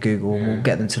Wikipedia, Google, and we'll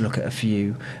get them to look at a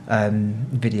few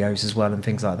videos as well and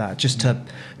things like that, just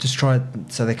try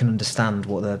so they can understand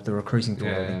what they're recruiting for.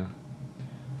 Yeah.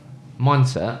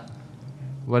 Mindset.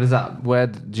 Where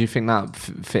do you think that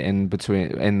fit in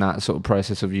that sort of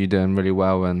process of you doing really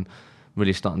well and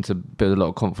really starting to build a lot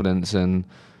of confidence and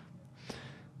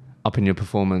up in your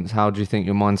performance? How do you think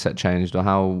your mindset changed, or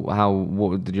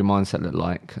what did your mindset look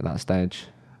like at that stage?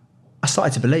 I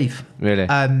started to believe. Really?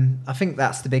 I think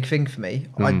that's the big thing for me.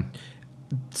 I'm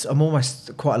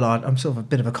almost quite large. I'm sort of a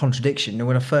bit of a contradiction.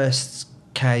 When I first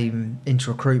came into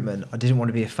recruitment, I didn't want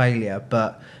to be a failure,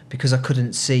 but because I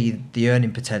couldn't see the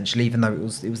earning potential, even though it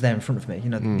was there in front of me,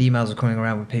 the emails were coming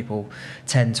around with people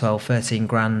 10, 12, 13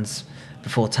 grand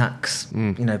before tax,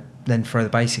 then throw the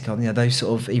basic on, those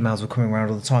sort of emails were coming around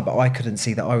all the time, but I couldn't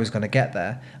see that I was going to get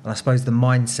there. And I suppose the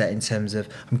mindset in terms of,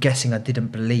 I'm guessing I didn't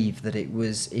believe that it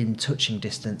was in touching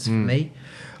distance for me.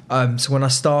 So when I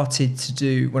started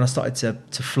to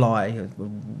fly,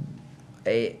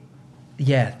 the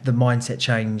mindset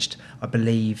changed. I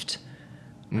believed.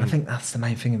 And I think that's the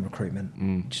main thing in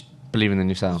recruitment. Just believing in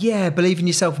yourself. Yeah, believe in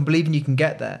yourself and believing you can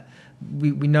get there.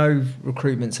 We know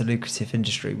recruitment's a lucrative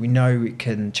industry. We know it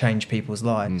can change people's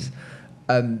lives.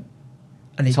 And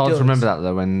it's hard to remember that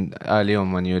though, when early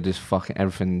on when you were just fucking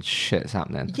everything shit's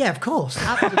happening. Yeah, of course,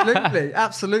 absolutely,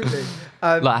 absolutely.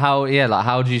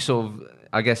 How do you sort of?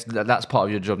 I guess that's part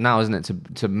of your job now, isn't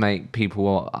it? To make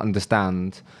people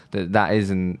understand that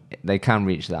they can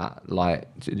reach that like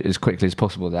as quickly as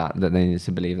possible. That they need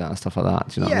to believe that and stuff like that.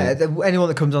 Do you know what I mean? Anyone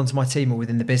that comes onto my team or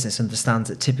within the business understands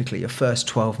that typically your first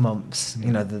 12 months,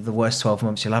 the worst 12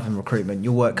 months you'll have in recruitment,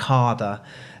 you'll work harder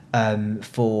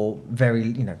for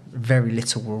very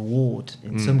little reward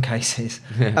in some cases,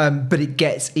 but it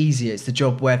gets easier. It's the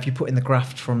job where if you put in the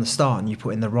graft from the start and you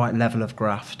put in the right level of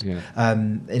graft,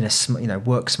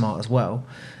 work smart as well,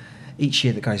 each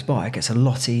year that goes by it gets a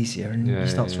lot easier and you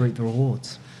start to reap the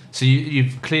rewards. So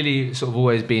you've clearly sort of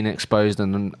always been exposed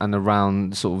and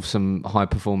around sort of some high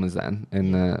performers then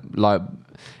in the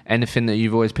anything that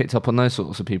you've always picked up on those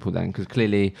sorts of people then, because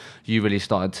clearly you really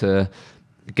started to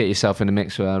get yourself in the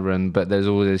mixer, but there's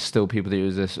always still people that you're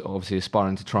just obviously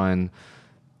aspiring to try and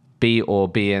be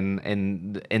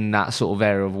in that sort of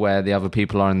area of where the other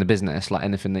people are in the business. Like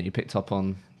anything that you picked up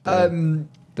on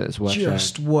that's worth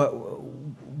just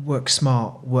work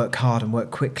smart, work hard, and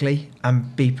work quickly,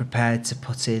 and be prepared to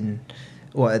put in.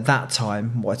 Well, at that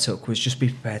time, what I took was just be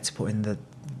prepared to put in the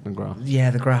graph. Yeah,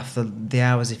 the graph, the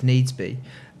hours if needs be.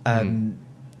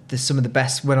 There's some of the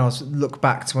best, when I look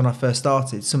back to when I first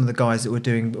started, some of the guys that were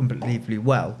doing unbelievably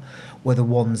well were the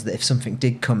ones that if something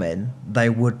did come in, they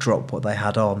would drop what they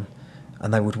had on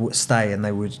and they would stay and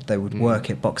they would work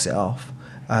it, box it off,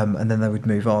 and then they would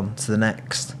move on to the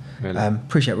next. Really?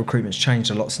 Appreciate recruitment's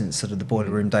changed a lot since sort of the boiler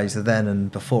room days of then and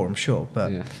before, I'm sure,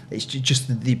 but it's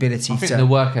just the ability I think the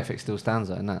work ethic still stands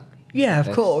there, isn't it? Yeah,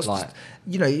 of course.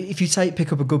 If you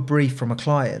pick up a good brief from a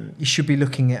client, you should be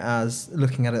looking at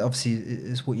it obviously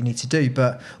is what you need to do,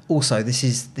 but also this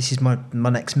is my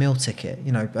next meal ticket,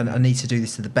 and I need to do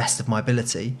this to the best of my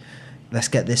ability. Let's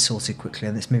get this sorted quickly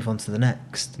and let's move on to the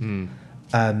next.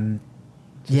 That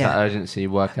urgency,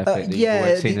 work ethic that you've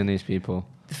always seen in these people.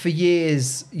 For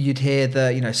years, you'd hear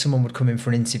that someone would come in for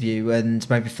an interview, and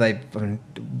maybe if they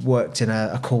worked in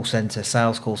a call centre,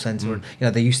 sales call centre,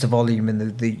 they're used to volume and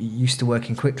they're used to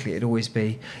working quickly. It'd always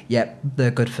be,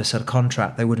 they're good for sort of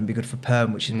contract. They wouldn't be good for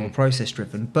perm, which is more process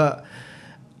driven. But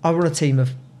I run a team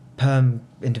of perm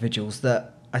individuals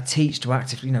that I teach to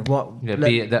actively,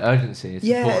 the urgency is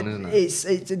important,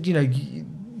 isn't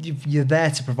it? You're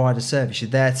there to provide a service. You're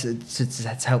there to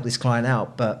help this client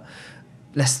out, but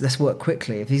let's work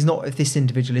quickly. If this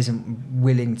individual isn't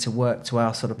willing to work to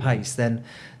our sort of pace, then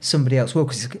somebody else will,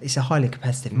 because it's a highly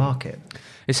competitive market.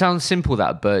 It sounds simple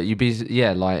but you'd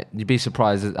be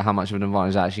surprised at how much of an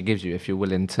advantage that actually gives you if you're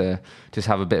willing to just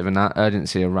have a bit of an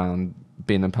urgency around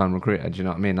being a perm recruiter. Do you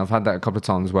know what I mean? I've had that a couple of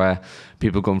times where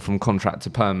people have gone from contract to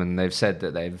perm and they've said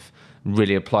that they've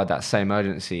really applied that same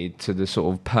urgency to the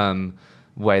sort of perm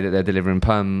way that they're delivering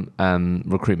perm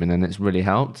recruitment, and it's really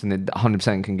helped, and it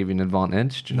 100% can give you an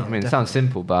advantage. Do you know what I mean? Definitely. It sounds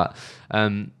simple, but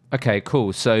okay,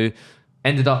 cool. So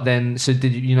ended up then, so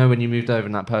did you when you moved over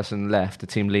and that person left, the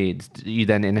team lead, you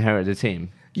then inherited a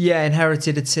team? Yeah,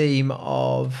 inherited a team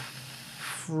of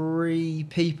 3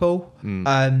 people.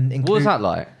 What was that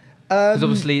like? Because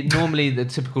obviously normally the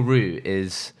typical route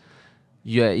is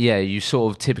you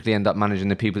sort of typically end up managing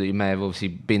the people that you may have obviously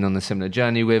been on a similar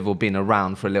journey with or been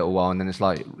around for a little while, and then it's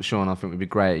like, Shaun, I think would be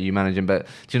great at you managing, but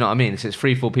do you know what I mean? It's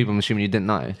 3-4 people I'm assuming you didn't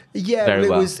know. Yeah, very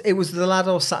well. It was the lad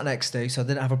I was sat next to, so I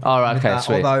didn't have a problem All right, with okay, that.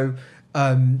 sweet. Although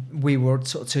we were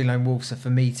sort of two lone wolves, so for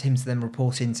him to then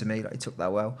report into me, like, he took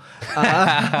that well.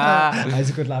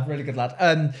 He's a good lad, really good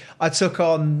lad. I took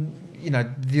on,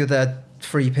 the other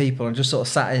 3 people and just sort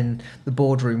of sat in the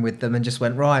boardroom with them and just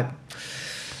went, right,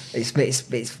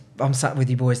 I'm sat with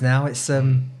you boys now. It's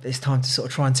time to sort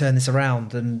of try and turn this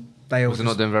around. And they all was it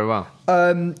not doing very well?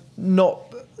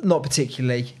 Not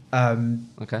particularly.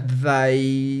 Okay.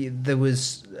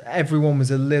 Everyone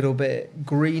was a little bit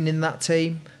green in that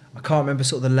team. I can't remember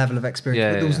sort of the level of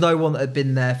experience, but there was no one that had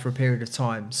been there for a period of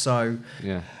time. So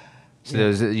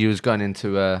you was going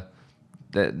into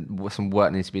some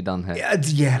work needs to be done here.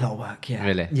 Yeah, a lot of work. Yeah,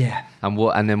 really. Yeah. And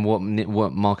what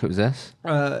market was this?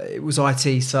 It was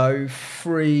IT. So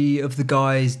 3 of the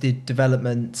guys did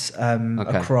development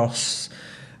across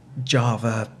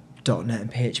Java, .NET,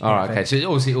 and PHP. All right. Okay. So it's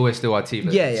obviously always still IT,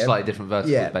 but slightly different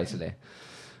verticals, basically.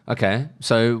 Okay.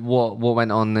 So what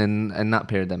went on in that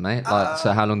period then, mate?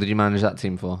 So how long did you manage that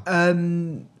team for?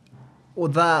 Well,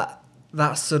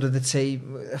 that's sort of the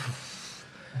team.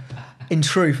 In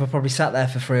truth, I probably sat there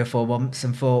for 3 or 4 months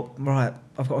and thought, right,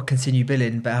 I've got to continue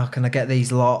billing, but how can I get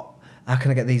these lot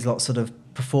sort of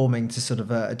performing to sort of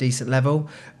a decent level?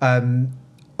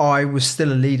 I was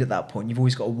still a lead at that point. You've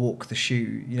always got to walk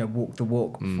the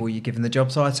walk before you're given the job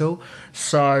title.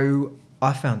 So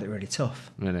I found it really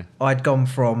tough. Really? I'd gone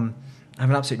from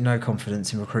having absolutely no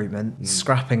confidence in recruitment,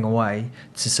 scrapping away,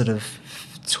 to sort of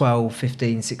 12,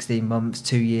 15, 16 months,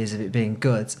 2 years of it being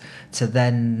good, to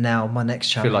then now my next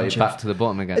challenge. Feel like you're back to the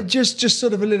bottom again. Just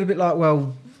sort of a little bit like,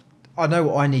 well, I know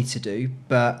what I need to do,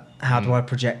 but how do I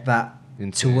project that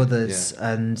to others,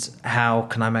 and how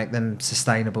can I make them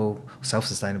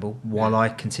self-sustainable while I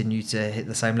continue to hit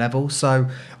the same level? So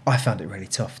I found it really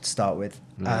tough to start with.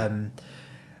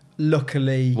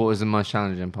 Luckily... What was the most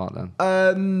challenging part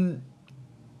then?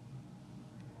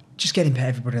 Just getting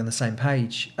everybody on the same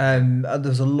page. There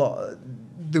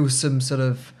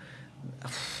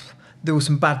was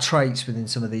some bad traits within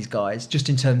some of these guys, just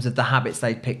in terms of the habits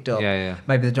they'd picked up.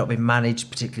 Maybe they'd not been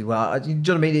managed particularly well. Do you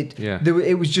know what I mean?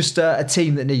 It was just a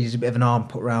team that needed a bit of an arm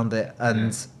put around it,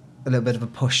 and a little bit of a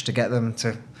push to get them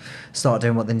to start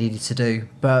doing what they needed to do.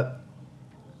 But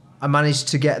I managed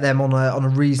to get them on a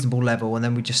reasonable level, and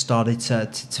then we just started to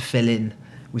fill in.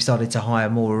 We started to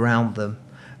hire more around them.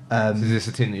 So is this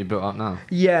a team that you built up now?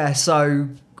 Yeah, so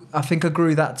I think I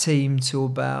grew that team to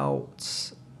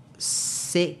about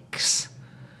 6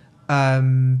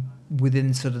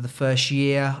 within sort of the first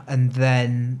year, and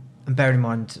bearing in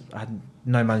mind I had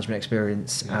no management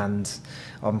experience, and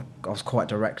I was quite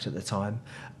direct at the time.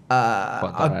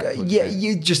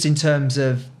 You just in terms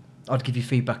of, I'd give you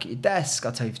feedback at your desk.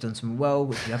 I'd tell you if you've done something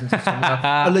well, if you haven't done something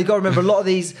well. And you've got to remember, a lot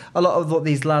of what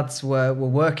these lads were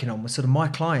working on were sort of my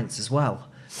clients as well.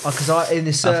 Because I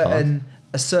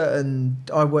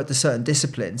worked a certain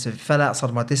discipline, so if it fell outside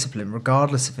of my discipline,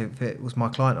 regardless if it was my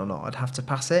client or not, I'd have to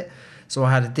pass it. So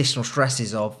I had additional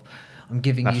stresses of,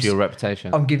 That's your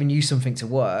reputation. I'm giving you something to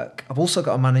work. I've also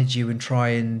got to manage you and try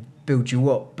and build you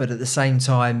up, but at the same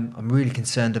time, I'm really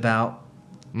concerned about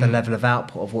the level of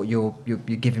output of what you're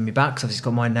giving me back. So I've just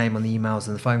got my name on the emails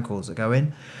and the phone calls that go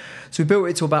in. So we built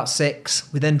it to about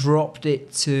 6. We then dropped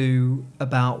it to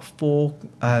about 4.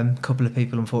 A couple of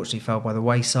people unfortunately fell by the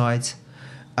wayside.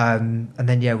 And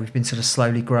then, we've been sort of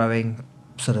slowly growing,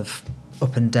 sort of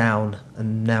up and down,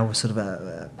 and now we're sort of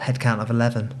a head count of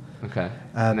 11. Okay.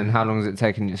 And then how long has it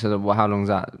taken you? So how long's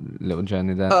that little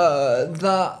journey there?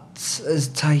 That has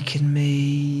taken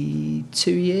me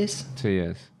 2 years. 2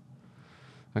 years.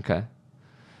 Okay.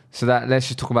 So let's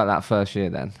just talk about that first year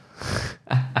then.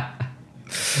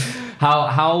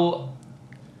 How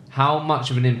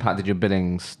much of an impact did your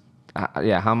billings?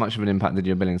 How much of an impact did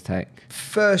your billings take?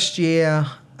 First year,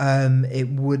 it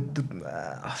would.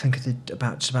 I think I did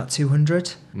just about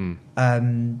 200.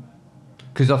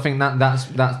 Because I think that's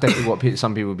definitely what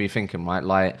some people would be thinking, right?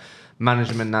 Like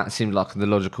management, that seemed like the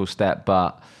logical step,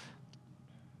 but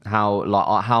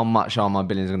how much are my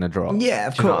billings going to drop? Yeah,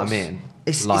 of course. You know what I mean?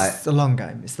 It's the long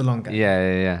game. It's the long game.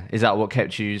 Yeah. Is that what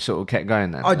kept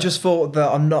going then? I just thought that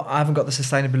I haven't got the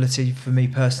sustainability for me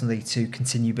personally to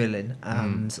continue billing,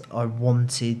 and I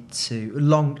wanted to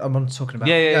I'm talking about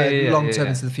long term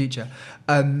into the future.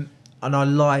 And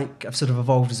I've sort of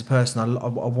evolved as a person. I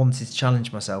wanted to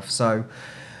challenge myself. So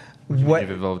you've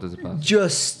evolved as a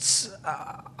person.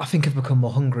 I think I've become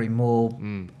more hungry, more.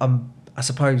 I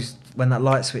suppose when that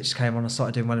light switch came on, I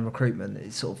started doing well in recruitment.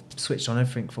 It sort of switched on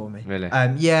everything for me. Really?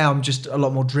 Yeah, I'm just a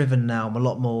lot more driven now. I'm a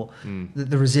lot more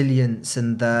the resilience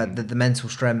and the mental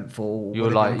strength. Or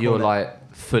you're like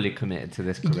fully committed to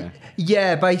this career.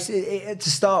 Yeah, basically, to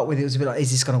start with, it was a bit like,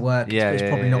 is this going to work? Yeah, it's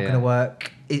probably not going to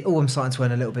work. I'm starting to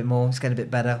earn a little bit more. It's getting a bit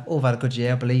better. I've had a good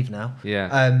year, I believe now.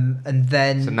 Yeah. And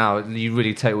then... So now you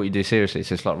really take what you do seriously. It's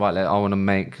just like, right, I want to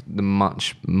make the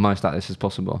most out of this as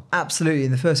possible. Absolutely.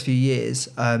 In the first few years,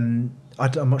 I'm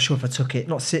not sure if I took it...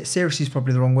 Not seriously is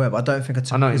probably the wrong word, but I don't think I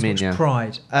took it as much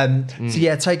pride. So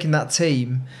yeah, taking that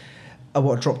team,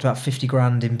 I dropped about 50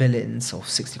 grand in billings, or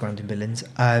 60 grand in billings.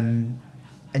 And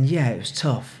yeah, it was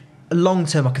tough. Long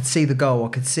term, I could see the goal. I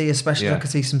could see, I could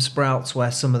see some sprouts where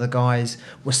some of the guys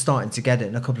were starting to get it,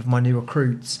 and a couple of my new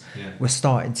recruits were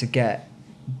starting to get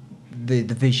the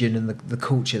vision and the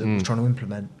culture that we were trying to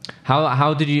implement.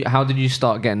 How did you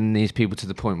start getting these people to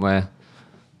the point where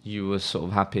you were sort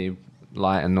of happy?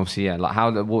 Like, and obviously,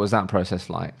 what was that process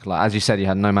like? Like, as you said, you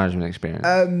had no management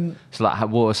experience. So, like,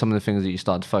 what were some of the things that you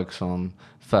started to focus on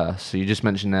first? So you just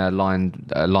mentioned their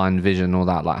aligned vision, all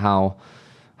that. Like, how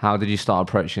did you start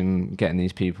approaching getting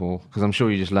these people? Because I'm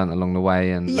sure you just learnt along the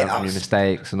way and learnt from your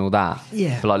mistakes and all that.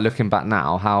 Yeah. But like looking back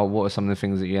now, what are some of the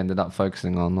things that you ended up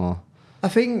focusing on? Or I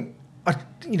think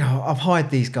I've hired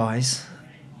these guys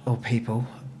or people,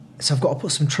 so I've got to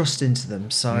put some trust into them.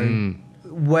 So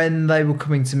when they were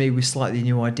coming to me with slightly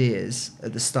new ideas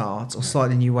at the start or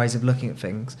slightly new ways of looking at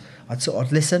things,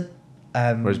 I'd listen.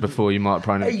 Whereas before you might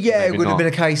probably it would have been a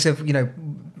case of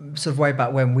sort of way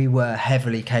back when we were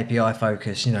heavily KPI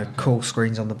focused, call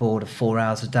screens on the board of 4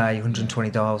 hours a day, 120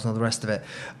 dials and all the rest of it.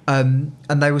 And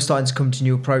they were starting to come to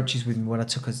new approaches with me when I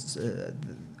took us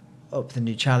up the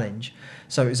new challenge.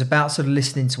 So it was about sort of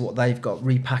listening to what they've got,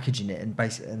 repackaging it and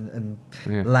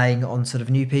laying it on sort of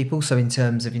new people. So in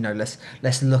terms of,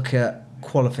 let's look at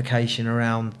qualification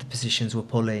around the positions we're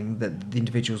pulling, that the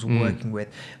individuals we're working with.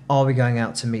 Are we going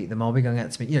out to meet them? Are we going out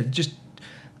to meet, just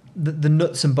the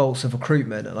nuts and bolts of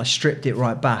recruitment, and I stripped it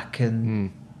right back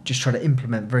and just try to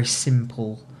implement very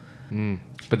simple.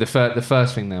 But the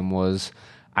first thing then was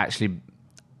actually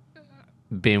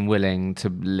being willing to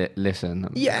listen.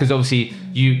 Yeah. Because obviously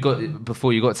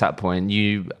before you got to that point,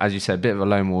 you, as you said, a bit of a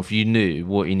lone wolf. You knew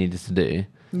what you needed to do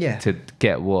to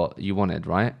get what you wanted,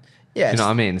 right? Yeah. You know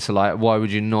what I mean? So like, why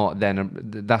would you not then?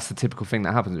 That's the typical thing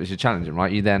that happens, which is challenging,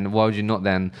 right? Why would you not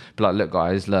then be like, look,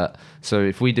 guys, look. So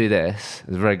if we do this,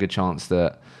 there's a very good chance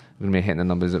that we're going to be hitting the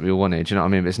numbers that we all wanted. Do you know what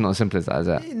I mean? But it's not as simple as that, is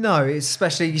it? No, it's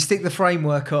especially you stick the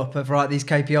framework up of these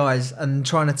KPIs and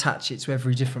try and attach it to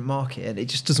every different market, and it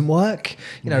just doesn't work.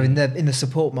 In the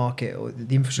support market or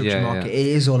the infrastructure market, it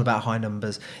is all about high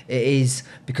numbers. It is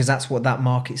because that's what that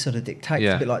market sort of dictates.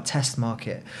 It's a bit like test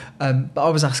market. But I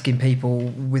was asking people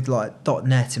with like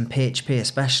 .NET and PHP,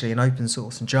 especially in open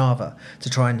source and Java,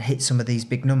 to try and hit some of these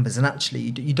big numbers. And actually,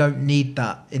 you don't need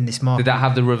that in this market. Did that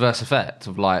have the reverse effect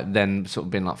of like then sort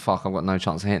of being like, fuck, I've got no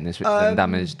chance of hitting this, which then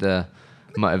damaged the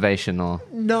motivation? Or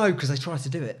no, because they tried to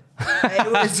do it.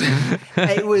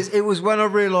 It was when I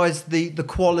realised the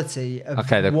quality of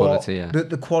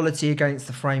the quality against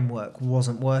the framework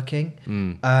wasn't working.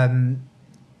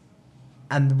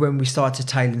 And when we started to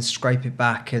tailor and scrape it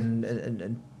back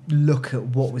and look at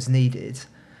what was needed,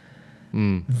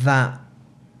 that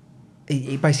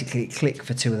it basically clicked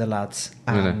for two of the lads.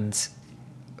 And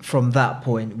from that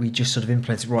point, we just sort of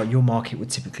implemented, right, your market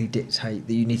would typically dictate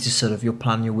that you need to sort of, you'll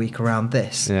plan your week around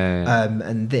this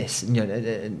and this,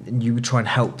 and you would try and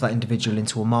help that individual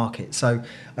into a market. So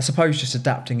I suppose just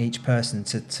adapting each person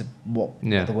to what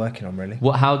they're working on, really.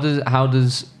 How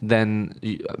does then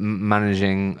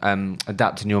managing,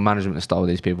 adapting your management style with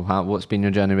these people, what's been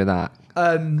your journey with that?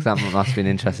 That must have been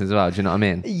interesting as well. Do you know what I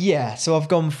mean? Yeah. So I've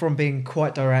gone from being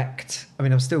quite direct. I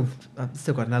mean, I've still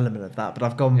got an element of that, but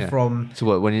I've gone from. So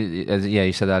what? When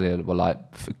you said earlier, well, like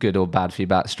good or bad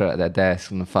feedback straight at their desk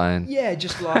on the phone. Yeah,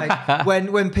 just like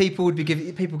when people give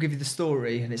you the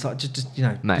story, and it's like just give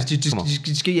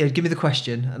me the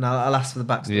question, and I'll ask for the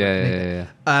backstory.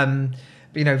 But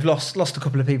we've lost a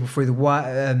couple of people through the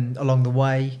way along the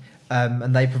way.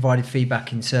 And they provided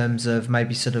feedback in terms of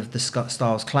maybe sort of the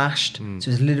styles clashed.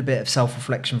 So there's a little bit of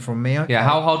self-reflection from me. Okay. Yeah,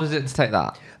 how hard is it to take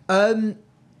that? I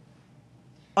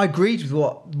agreed with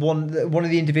what one of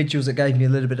the individuals that gave me a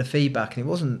little bit of feedback, and it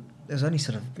was only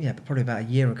sort of, probably about a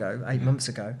year ago, 8 months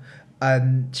ago.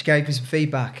 She gave me some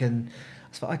feedback, and I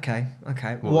was like,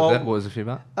 okay. What was the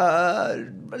feedback?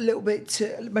 Maybe a little bit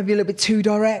too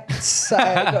direct.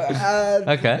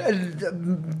 Okay.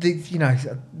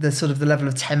 The sort of the level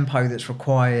of tempo that's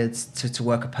required to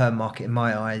work a perm market in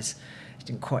my eyes, I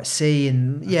didn't quite see,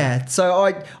 and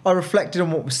so I reflected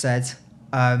on what was said,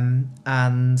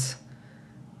 and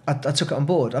I took it on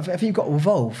board. I think you've got to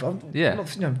evolve. I'm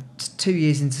not, 2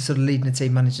 years into sort of leading a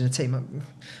team, managing a team.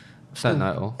 Don't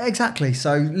know it all. Exactly.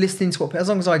 So listening to as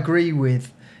long as I agree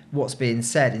with what's being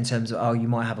said in terms of, you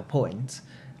might have a point,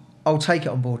 I'll take it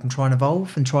on board and try and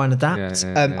evolve and try and adapt.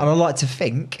 And I like to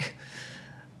think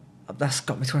that's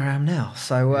got me to where I am now.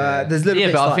 So there's little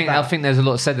bits like that. I think there's a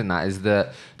lot said in that, is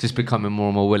that just becoming more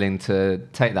and more willing to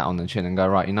take that on the chin and go,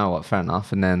 right, you know what, fair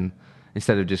enough, and then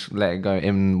instead of just let it go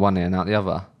in one ear and out the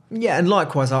other. Yeah, and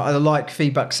likewise, I like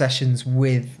feedback sessions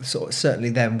with certainly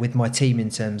them with my team in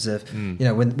terms of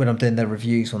when I'm doing their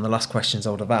reviews. One of the last questions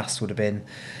I would have asked would have been,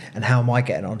 "And how am I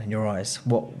getting on in your eyes?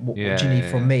 What do you need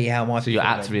from me? How am I?" So you're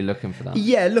actively looking for that.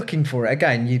 Yeah, looking for it.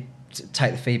 Again, you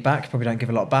take the feedback. Probably don't give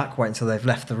a lot back. Wait until they've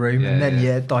left the room, and then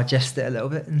you digest it a little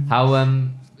bit.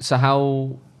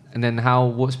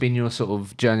 What's been your sort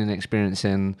of journey and experience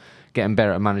in getting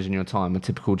better at managing your time? A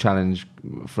typical challenge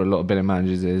for a lot of billing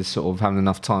managers is sort of having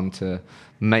enough time to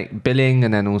make billing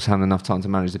and then also having enough time to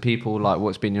manage the people. Like,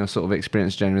 what's been your sort of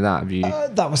experience journey with that? Have you?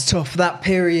 That was tough. That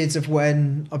period of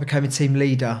when I became a team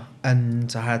leader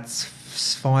and I had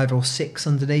 5 or 6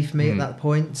 underneath me at that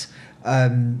point,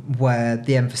 where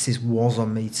the emphasis was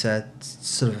on me to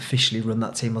sort of officially run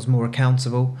that team. I was more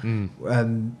accountable.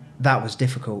 That was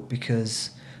difficult because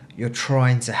you're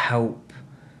trying to help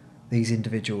these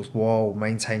individuals while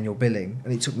maintain your billing,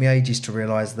 and it took me ages to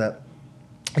realise that,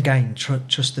 again,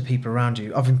 trust the people around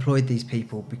you. I've employed these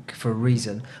people for a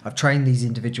reason. I've trained these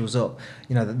individuals up,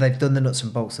 that they've done the nuts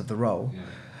and bolts of the role.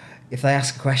 If they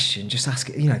ask a question, just ask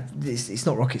it. It's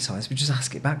not rocket science, but just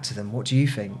ask it back to them. What do you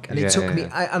think? And it took me.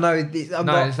 I know I'm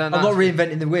not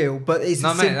reinventing the wheel, but it's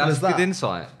as simple as that. Good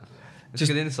insight. It's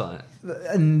good insight.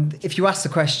 And if you ask the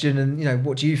question and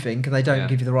what do you think, and they don't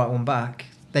give you the right one back,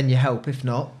 then you help. If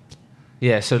not.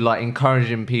 Yeah, so like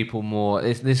encouraging people more.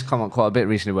 This come up quite a bit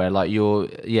recently, where like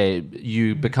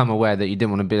you become aware that you didn't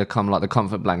want to become like the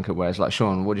comfort blanket, where it's like,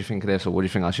 Shaun, what do you think of this, or what do you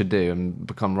think I should do, and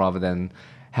become, rather than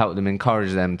help them,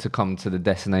 encourage them to come to the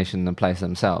destination and place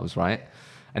themselves, right?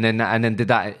 And then did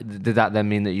that then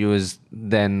mean that you was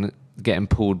then getting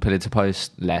pulled pillar to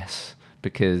post less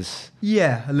because?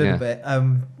 Yeah, a little bit.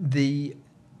 Did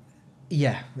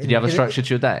you have a structure to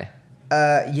your day?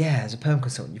 As a perm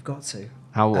consultant, you've got to.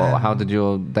 How did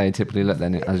your day typically look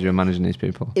then as you were managing these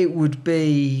people? It would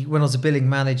be, when I was a billing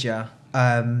manager,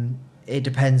 it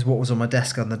depends what was on my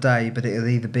desk on the day, but it'll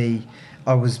either be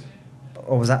I was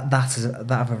at that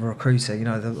of a recruiter,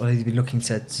 I'd either be looking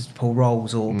to pull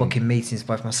roles or booking meetings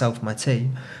both myself and my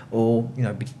team, or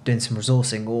be doing some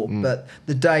resourcing, but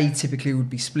the day typically would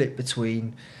be split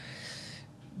between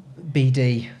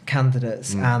BD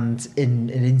candidates and in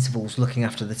intervals looking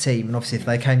after the team. And obviously if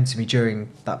they came to me during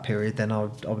that period, then I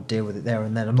would deal with it there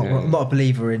and then. I'm not a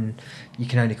believer in you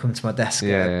can only come to my desk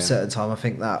at a certain time. I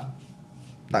think that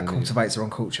cultivates the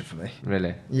wrong culture for me.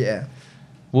 Really? Yeah.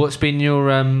 What's been your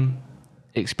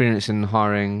experience in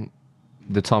hiring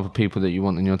the type of people that you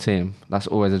want in your team? That's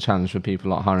always a challenge for people,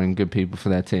 like hiring good people for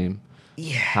their team.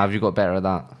 Yeah. How have you got better at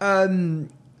that?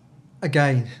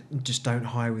 Again, just don't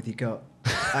hire with your gut.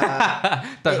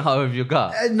 Don't hire with your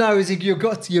gut. No, is it your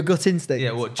gut instinct?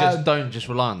 Yeah, don't just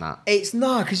rely on that. It's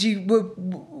not, because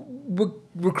we're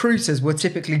recruiters. We're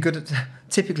typically good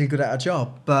at our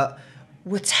job, but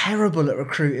we're terrible at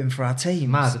recruiting for our teams.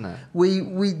 Mad, isn't it?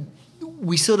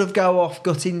 We sort of go off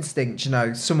gut instinct.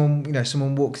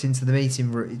 Someone walks into the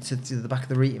meeting room, to the back of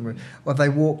the meeting room. Well, they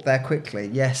walk there quickly.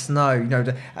 Yes, no.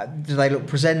 Do they look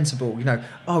presentable? We got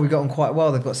on quite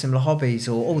well. They've got similar hobbies,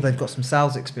 or they've got some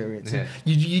sales experience. Yeah.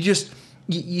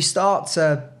 You start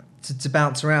to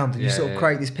bounce around, and you sort of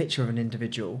create this picture of an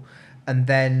individual, and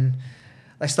then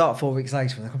they start 4 weeks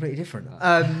later and they're completely different.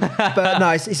 But no,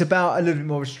 it's about a little bit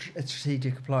more of a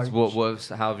strategic approach.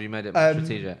 So how have you made it more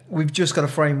strategic? We've just got a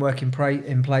framework in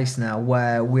place now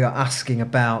where we are asking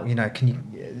about,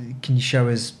 can you show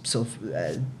us sort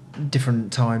of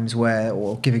different times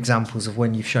or give examples of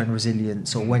when you've shown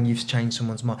resilience or when you've changed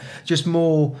someone's mind. Just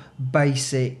more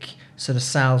basic sort of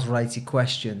sales related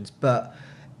questions, but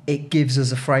it gives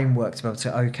us a framework to be able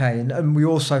to and we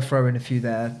also throw in a few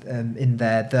there in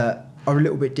there that are a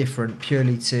little bit different,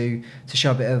 purely to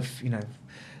show a bit of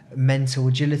mental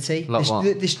agility. Like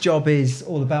this job is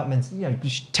all about mental.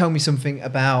 Just tell me something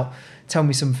about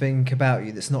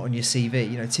you that's not on your CV.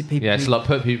 People. Yeah, it's like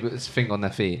put people's thing on their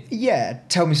feet. Yeah,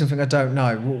 tell me something I don't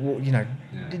know.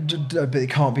 But it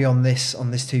can't be on this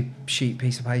 2-sheet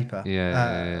piece of paper.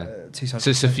 Yeah. 2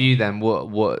 sides. So for you then,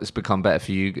 what's become better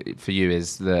for you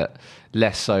is that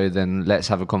less so than let's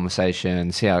have a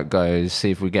conversation, see how it goes,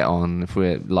 see if we get on. If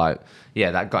we're like,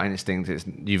 that gut instinct,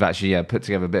 you've actually put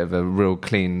together a bit of a real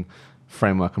clean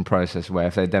framework and process where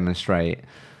if they demonstrate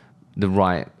the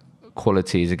right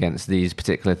qualities against these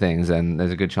particular things, then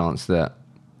there's a good chance that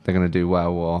they're going to do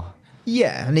well. Or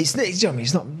and it's I mean,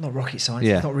 it's not rocket science.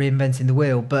 Yeah. It's not reinventing the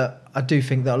wheel, but I do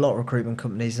think that a lot of recruitment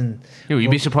companies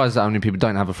you'd be surprised that how many people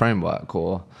don't have a framework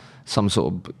or some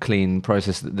sort of clean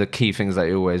process. The key things that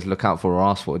you always look out for or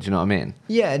ask for. Do you know what I mean?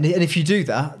 Yeah, and if you do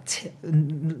that,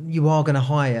 you are going to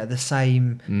hire the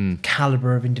same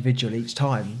caliber of individual each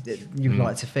time that you'd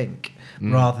like to think,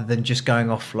 rather than just going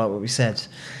off like what we said.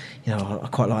 You know, I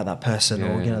quite like that person,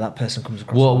 or you know, that person comes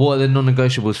across. What are the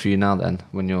non-negotiables for you now then,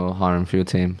 when you're hiring for your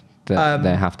team that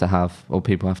they have to have, or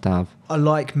people have to have? I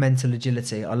like mental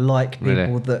agility. I like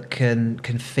people that can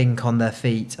think on their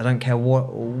feet. I don't care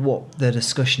what the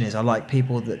discussion is. I like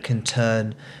people that can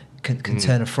turn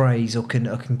a phrase or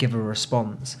can give a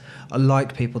response. I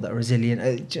like people that are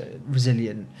resilient,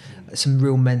 some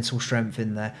real mental strength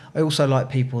in there. I also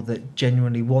like people that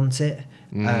genuinely want it.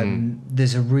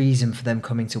 There's a reason for them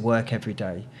coming to work every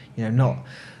day. You know,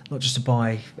 not just to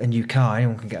buy a new car.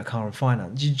 Anyone can get a car on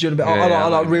finance. I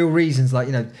like real reasons, like,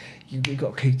 you know, you've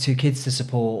got 2 kids to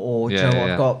support, or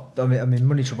I'm in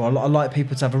money trouble. I like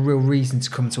people to have a real reason to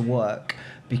come to work,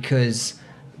 because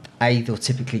they'll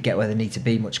typically get where they need to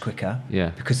be much quicker.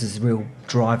 Because there's a real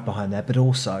drive behind there. But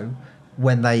also,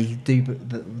 when they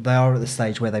are at the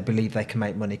stage where they believe they can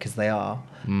make money, because they are.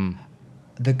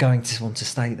 They're going to want to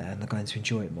stay there, and they're going to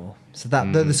enjoy it more. So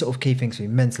they're the sort of key things for me: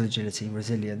 mental agility,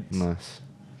 resilience. Nice.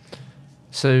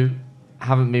 So,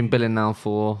 haven't been billing now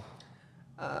for?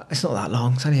 It's not that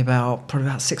long. It's only probably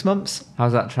about 6 months.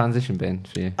 How's that transition been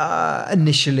for you?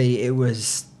 Initially, it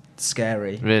was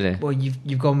scary. Really? Well,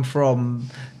 you've gone from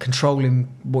controlling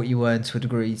what you earn to a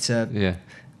degree to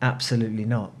absolutely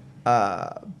not.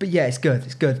 But yeah, it's good.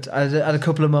 It's good. I had a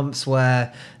couple of months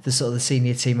where the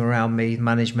senior team around me,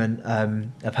 management,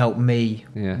 have helped me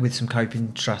with some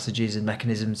coping strategies and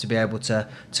mechanisms to be able to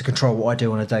control what I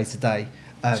do on a day to day.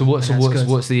 So what's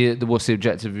the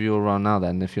objective of your role now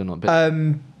then, if you're not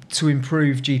to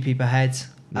improve GP per head,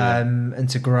 and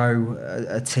to grow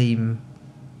a team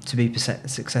to be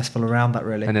successful around that,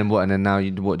 really. And then now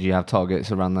what do you have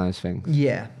targets around those things?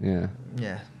 Yeah.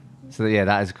 So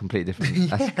that is a complete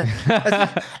different.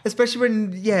 Especially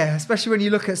when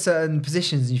you look at certain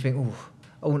positions and you think, oh,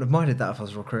 I wouldn't have minded that if I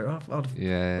was a recruiter. How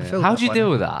do you deal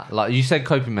with that? Like you said,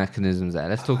 coping mechanisms there.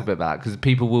 Let's talk a bit about that, because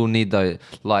people will need those.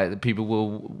 Like people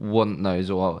will want those,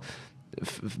 or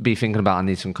be thinking about, I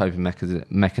need some coping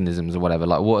mechanisms or whatever.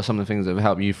 Like, what are some of the things that have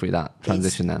helped you through that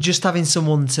transition then? Just having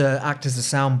someone to act as a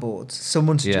soundboard,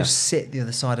 someone to just sit the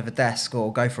other side of a desk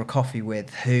or go for a coffee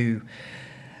with, who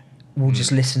will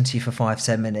just listen to you for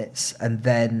 5-10 minutes, and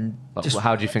then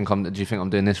how do you think I'm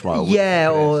doing this right?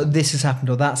 Or this has happened,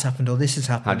 or that's happened, or this has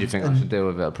happened. How do you think I should deal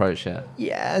with it, approach it?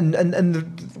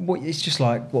 It's just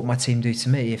like what my team do to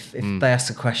me. If they ask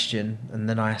a question and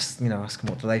then I ask them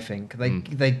what do they think,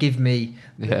 they give me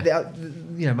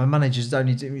my manager's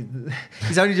only doing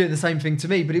the same thing to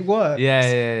me, but it works.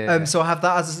 So I have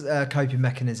that as a coping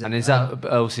mechanism. And is that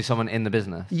obviously someone in the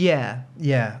business? Okay.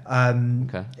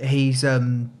 He's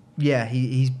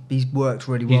worked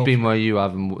really well. He's been where you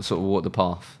have and sort of walked the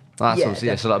path. That's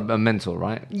obviously so like a mentor,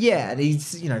 right? Yeah, and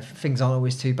he's things aren't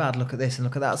always too bad. Look at this and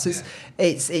look at that. So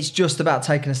it's just about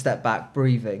taking a step back,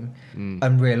 breathing,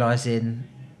 and realising,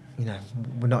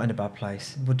 we're not in a bad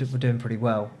place. We're doing pretty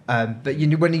well. But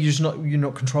when you're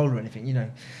not controlling anything,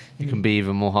 you can be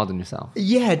even more hard on yourself.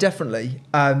 Yeah, definitely.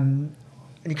 And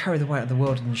you carry the weight of the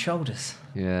world on your shoulders.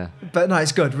 Yeah. But no,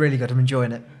 it's good, really good. I'm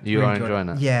enjoying it. You are enjoying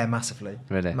it? Yeah, massively.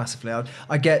 Really? Massively.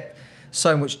 I get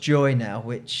so much joy now,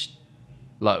 which...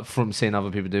 Like, from seeing other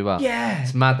people do well? Yeah.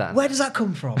 It's mad, that. Where does that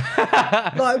come from?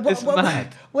 It's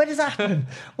mad. Where does that happen?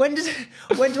 When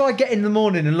do I get in the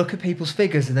morning and look at people's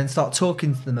figures and then start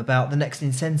talking to them about the next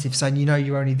incentive, saying,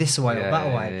 you're only this way or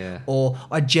that way? Yeah. Or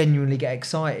I genuinely get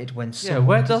excited when someone... Yeah,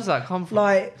 where does that come from?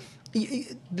 Like...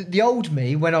 The old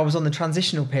me, when I was on the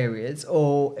transitional periods,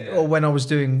 or when I was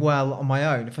doing well on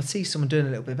my own, if I see someone doing a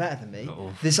little bit better than me,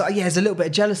 there's a little bit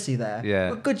of jealousy there.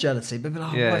 Yeah, good jealousy, but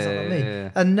why is that not me?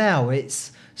 Yeah. And now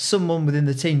it's someone within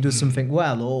the team does something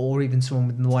well, or even someone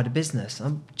within the wider business.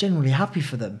 I'm genuinely happy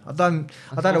for them. I don't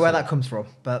know where that comes from,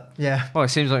 but yeah. Well, it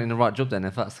seems like you're in the right job then,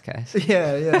 if that's the case.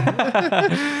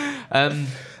 Yeah.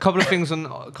 Couple of things on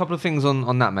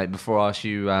that, mate. Before I ask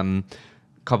you.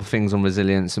 Couple of things on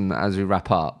resilience, and as we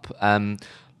wrap up,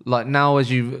 like now,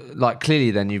 as you clearly,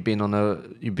 then you've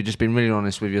just been really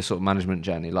honest with your sort of management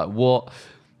journey. Like, what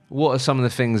are some of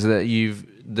the things that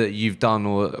you've done,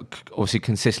 or obviously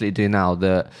consistently do now,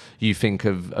 that you think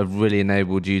have really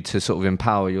enabled you to sort of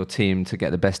empower your team to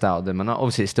get the best out of them? And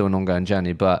obviously, it's still an ongoing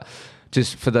journey, but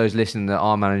just for those listening that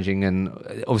are managing, and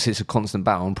obviously it's a constant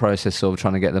battle and process, sort of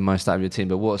trying to get the most out of your team.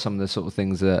 But what are some of the sort of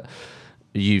things that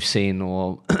you've seen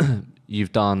or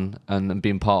you've done and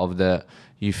been part of that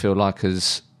you feel like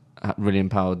has really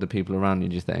empowered the people around you,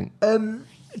 do you think?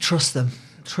 Trust them.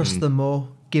 Trust them more.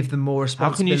 Give them more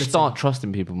responsibility. How can you start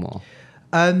trusting people more?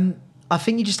 I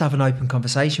think you just have an open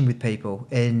conversation with people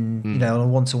on a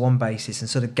one-to-one basis and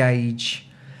sort of gauge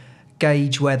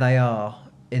where they are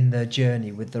in their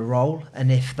journey with the role, and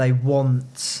if they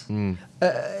want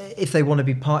to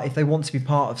be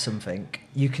part of something,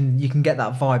 you can get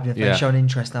that vibe. If they show an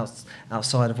interest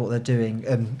outside of what they're doing,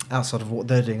 in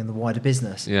the wider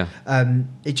business,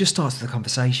 it just starts with a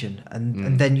conversation,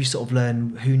 and then you sort of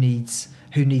learn who needs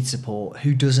support,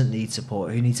 who doesn't need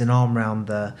support, who needs an arm around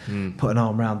put an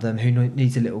arm around them, who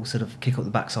needs a little sort of kick up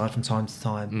the backside from time to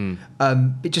time.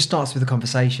 It just starts with a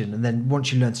conversation, and then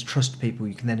once you learn to trust people,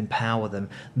 you can then empower them.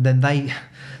 And then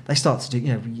they start to do,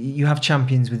 you have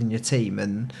champions within your team,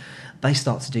 and they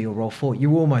start to do your role for you.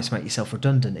 You almost make yourself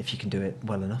redundant if you can do it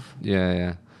well enough.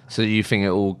 Yeah. So you think it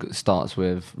all starts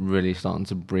with really starting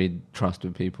to breed trust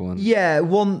with people?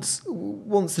 Once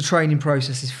the training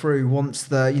process is through, once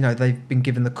they've been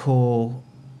given the core,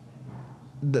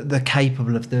 they're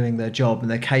capable of doing their job, and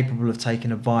they're capable of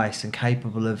taking advice, and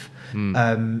capable of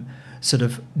sort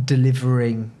of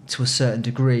delivering to a certain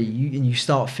degree, and you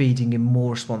start feeding in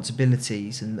more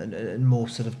responsibilities and more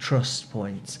sort of trust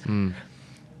points.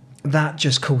 That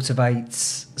just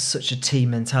cultivates such a team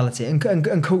mentality, and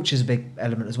culture is a big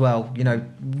element as well.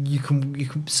 You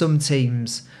can some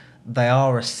teams, they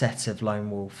are a set of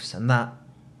lone wolves, and that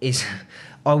is,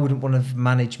 I wouldn't want to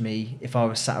manage me if I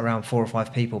was sat around 4 or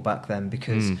 5 people back then,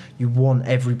 because you want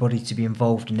everybody to be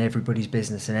involved in everybody's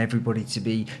business and everybody to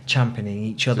be championing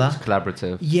each other. So it's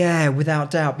collaborative. Yeah, without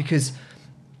doubt, because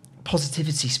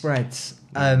positivity spreads.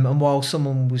 And while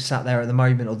someone was sat there at the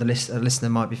moment, or a listener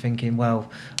might be thinking,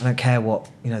 well, I don't care what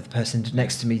the person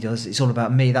next to me does, it's all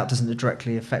about me, that doesn't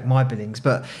directly affect my billings.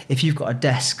 But if you've got a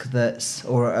desk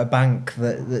or a bank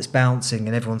that's bouncing,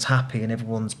 and everyone's happy,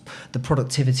 and the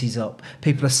productivity's up,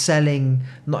 people are selling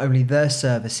not only their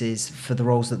services for the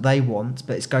roles that they want,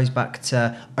 but it goes back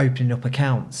to opening up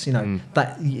accounts.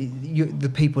 That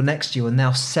the people next to you are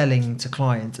now selling to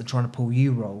clients and trying to pull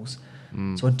you roles.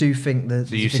 So I do think that...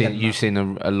 So you've seen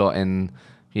a lot in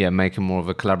making more of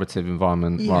a collaborative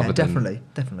environment. Yeah, definitely.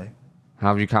 How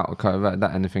have you cultivated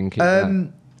that? Anything?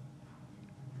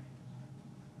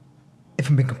 If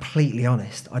I'm being completely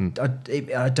honest, I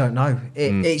don't know.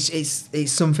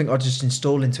 It's something I just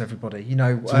install into everybody.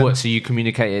 So you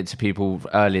communicate it to people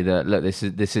early that, look, this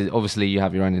is obviously you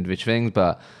have your own individual things,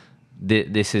 but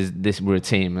we're a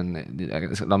team,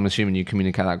 and I'm assuming you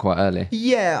communicate that quite early.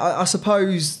 Yeah, I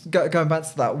suppose going back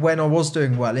to that, when I was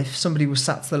doing well, if somebody was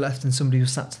sat to the left and somebody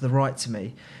was sat to the right to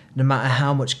me, no matter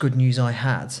how much good news I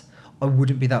had, I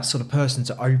wouldn't be that sort of person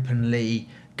to openly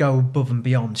go above and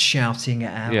beyond shouting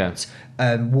it out,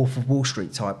 Wolf of Wall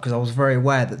Street type, because I was very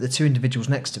aware that the 2 individuals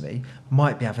next to me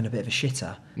might be having a bit of a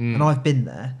shitter, and I've been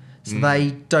there, so they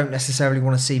don't necessarily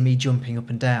want to see me jumping up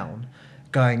and down,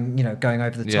 going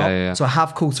over the top. So I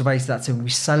have cultivated that too. We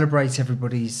celebrate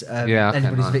everybody's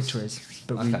victories.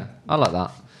 But I like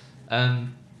that.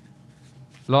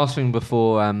 Last thing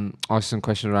before I ask some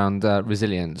questions around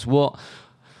resilience. What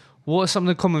are some of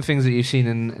the common things that you've seen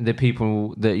in the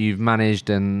people that you've managed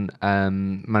and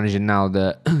managing now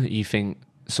that you think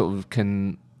sort of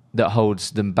that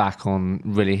holds them back on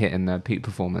really hitting their peak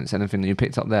performance? Anything that you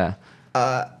picked up there?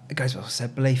 It goes what I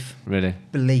said. Belief. Really.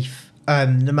 Belief.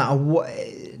 No matter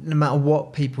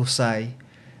what people say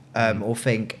or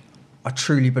think, I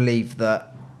truly believe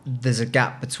that there's a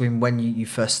gap between when you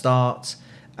first start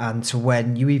and to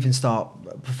when you even start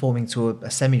performing to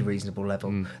a semi-reasonable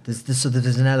level. There's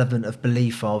an element of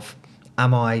belief of,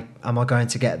 am I going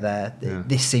to get there?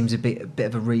 This seems a bit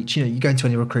of a reach. You go into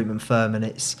any recruitment firm and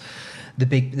it's the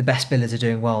best billers are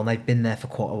doing well, and they've been there for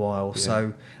quite a while.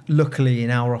 So luckily in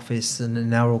our office and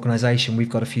in our organisation, we've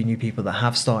got a few new people that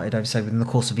have started, I would say, within the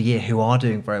course of a year, who are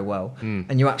doing very well.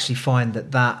 And you actually find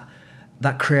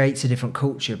that creates a different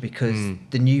culture, because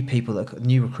the new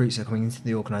recruits that are coming into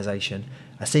the organisation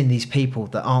are seeing these people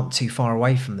that aren't too far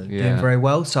away from them doing very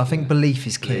well. So I think belief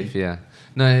is key.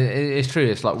 No, it's true.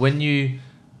 It's like when you're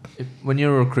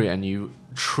a recruiter and you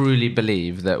truly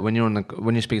believe that when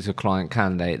you speak to a client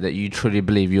candidate, that you truly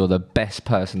believe you're the best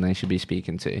person they should be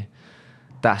speaking to.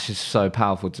 That's just so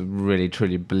powerful to really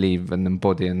truly believe and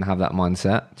embody and have that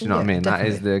mindset. Do you know what I mean? Definitely.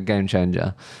 That is the game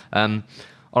changer. All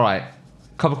right,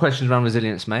 couple of questions around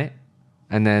resilience, mate,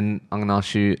 and then I'm going to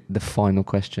ask you the final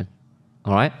question.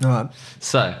 All right. All right.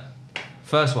 So,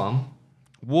 first one,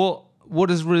 what what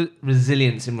does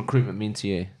resilience in recruitment mean to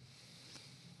you?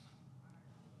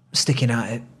 Sticking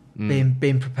at it,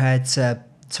 being prepared to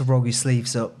roll your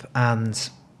sleeves up and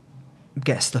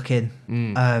get stuck in.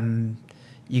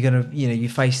 You're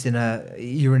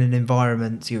in an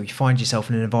environment. You find yourself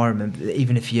in an environment.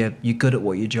 Even if you're good at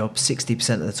what your job,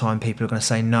 60% of the time people are going to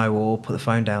say no or put the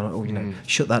phone down or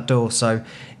shut that door. So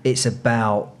it's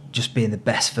about just being the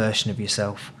best version of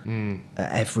yourself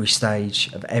at every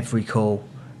stage of every call,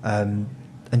 and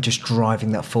just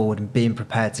driving that forward and being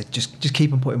prepared to just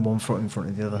keep on putting one foot in front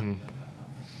of the other.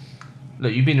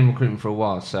 Look, you've been in recruitment for a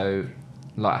while, so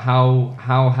like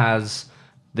how has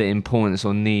the importance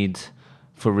or need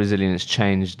for resilience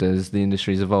changed as the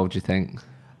industry's evolved, do you think?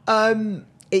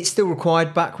 It's still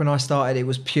required. Back when I started, it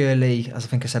was purely, as I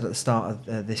think I said at the start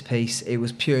of this piece, it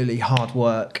was purely hard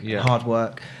work.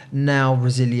 Now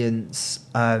resilience,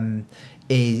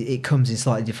 it comes in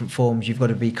slightly different forms. You've got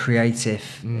to be creative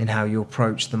in how you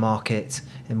approach the market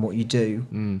and what you do.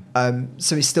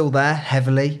 So it's still there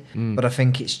heavily, but I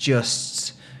think it's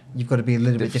just, you've got to be a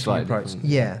little bit different approach.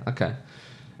 Yeah. Okay.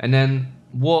 And then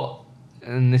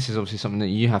and this is obviously something that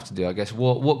you have to do, I guess,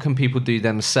 what can people do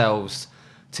themselves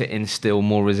to instill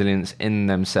more resilience in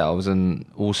themselves, and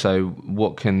also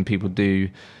what can people do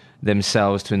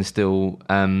themselves to instill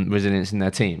resilience in their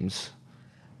teams?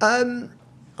 I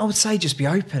would say just be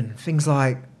open. Things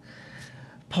like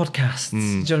podcasts. Do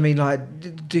you know what I mean?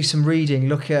 Like do some reading.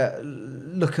 Look at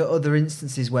other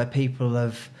instances where people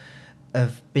have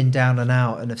been down and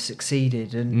out and have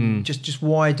succeeded, and just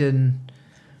widen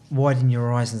your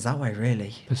horizons that way,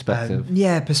 really. Perspective.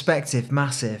 Perspective,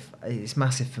 massive. It's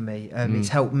massive for me. It's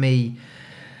helped me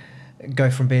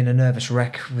go from being a nervous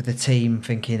wreck with the team,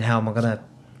 thinking how am I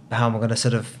gonna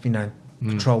sort of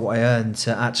control what I earn,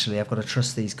 to actually I've got to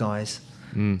trust these guys.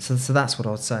 So that's what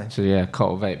I would say. So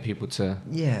cultivate people to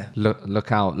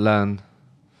look out, learn.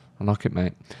 I like it,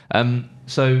 mate.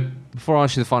 So before I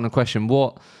ask you the final question,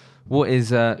 what is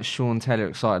Shaun Taylor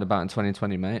excited about in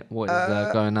 2020, mate? What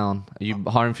is going on? Are you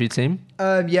hiring for your team?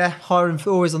 Hiring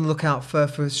always on the lookout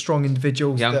for strong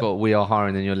individuals. You haven't got "we are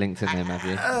hiring" in your LinkedIn name, have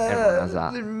you? Everyone has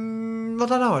that. I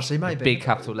don't know, actually, maybe. Big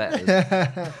capital letters.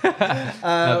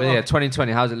 But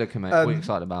 2020, how's it looking, mate? What are you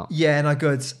excited about?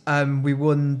 Good. We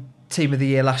won Team of the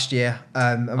Year last year,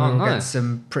 and we were against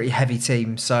some pretty heavy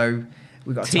teams. So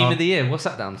we got Team of the Year. What's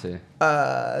that down to?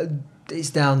 It's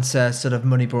down to sort of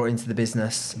money brought into the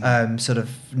business, sort of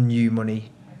new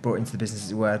money brought into the business,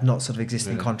 as it were, not sort of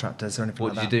existing contractors or anything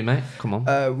like that. What did you do, mate? Come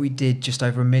on. We did just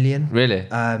over $1 million. Really?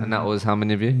 And that was how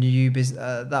many of you? New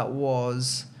business. That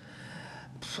was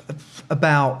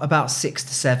about 6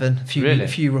 to 7. A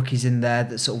few rookies in there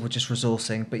that sort of were just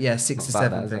resourcing, but 6 to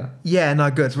 7.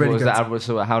 Good, really good.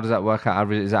 So how does that work out?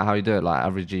 Average, is that how you do it? Like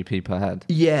average GP per head?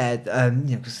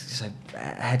 Because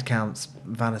head counts,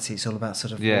 vanity. It's all about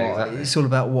sort of exactly. It's all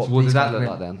about what. So what does that look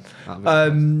like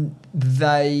then?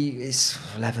 It's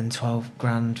 11, 12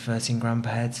 grand, 13 grand per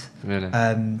head. Really?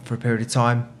 For a period of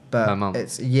time, but per month.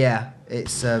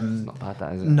 It's not bad,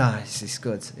 that is it? No, it's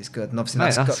good. It's good, and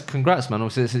obviously congrats, man.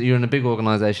 Obviously, you're in a big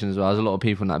organisation as well. There's a lot of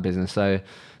people in that business, so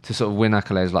to sort of win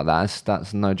accolades like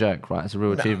that's no joke, right? It's a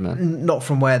real achievement. Not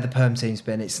from where the perm team's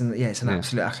been. It's an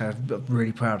absolute accolade. I'm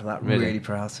really proud of that. Really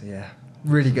proud. Yeah,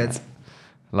 really good.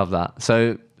 Love that.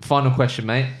 So, final question,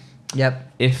 mate.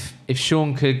 Yep. If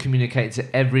Shaun could communicate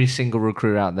to every single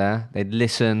recruiter out there, they'd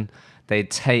listen, they'd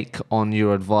take on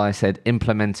your advice, they'd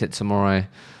implement it tomorrow,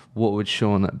 what would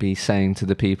Shaun be saying to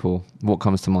the people? What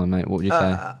comes to mind, mate? What would you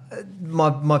say?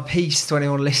 My piece to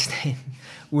anyone listening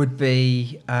would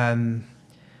be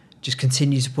just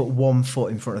continue to put one foot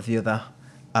in front of the other,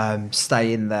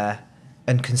 stay in there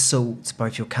and consult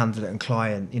both your candidate and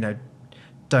client.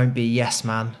 Don't be a yes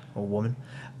man or woman,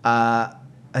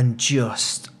 and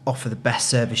just offer the best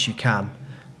service you can,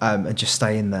 and just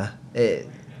stay in there.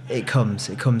 It comes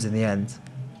in the end.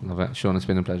 Love it. Shaun, it's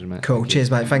been a pleasure, mate. Cool. Cheers,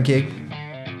 mate. Thank you.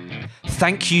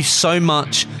 Thank you so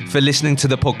much for listening to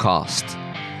the podcast.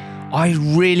 I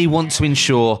really want to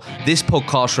ensure this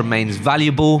podcast remains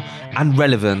valuable and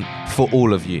relevant for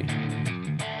all of you.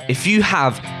 If you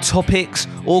have topics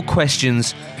or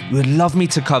questions you would love me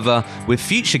to cover with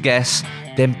future guests,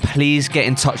 then please get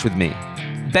in touch with me.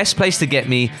 Best place to get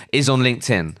me is on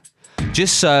LinkedIn.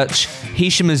 Just search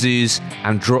Hisham Azuz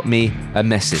and drop me a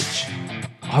message.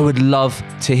 I would love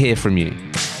to hear from you.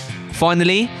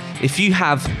 Finally, if you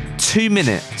have 2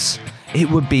 minutes, it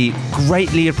would be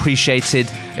greatly appreciated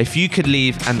if you could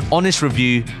leave an honest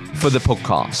review for the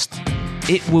podcast.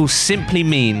 It will simply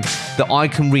mean that I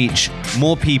can reach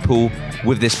more people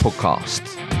with this podcast.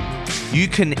 You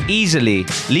can easily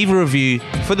leave a review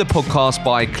for the podcast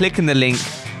by clicking the link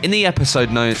in the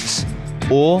episode notes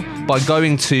or by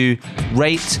going to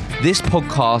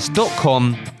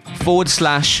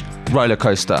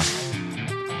ratethispodcast.com/rollercoaster.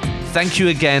 Thank you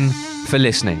again for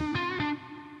listening.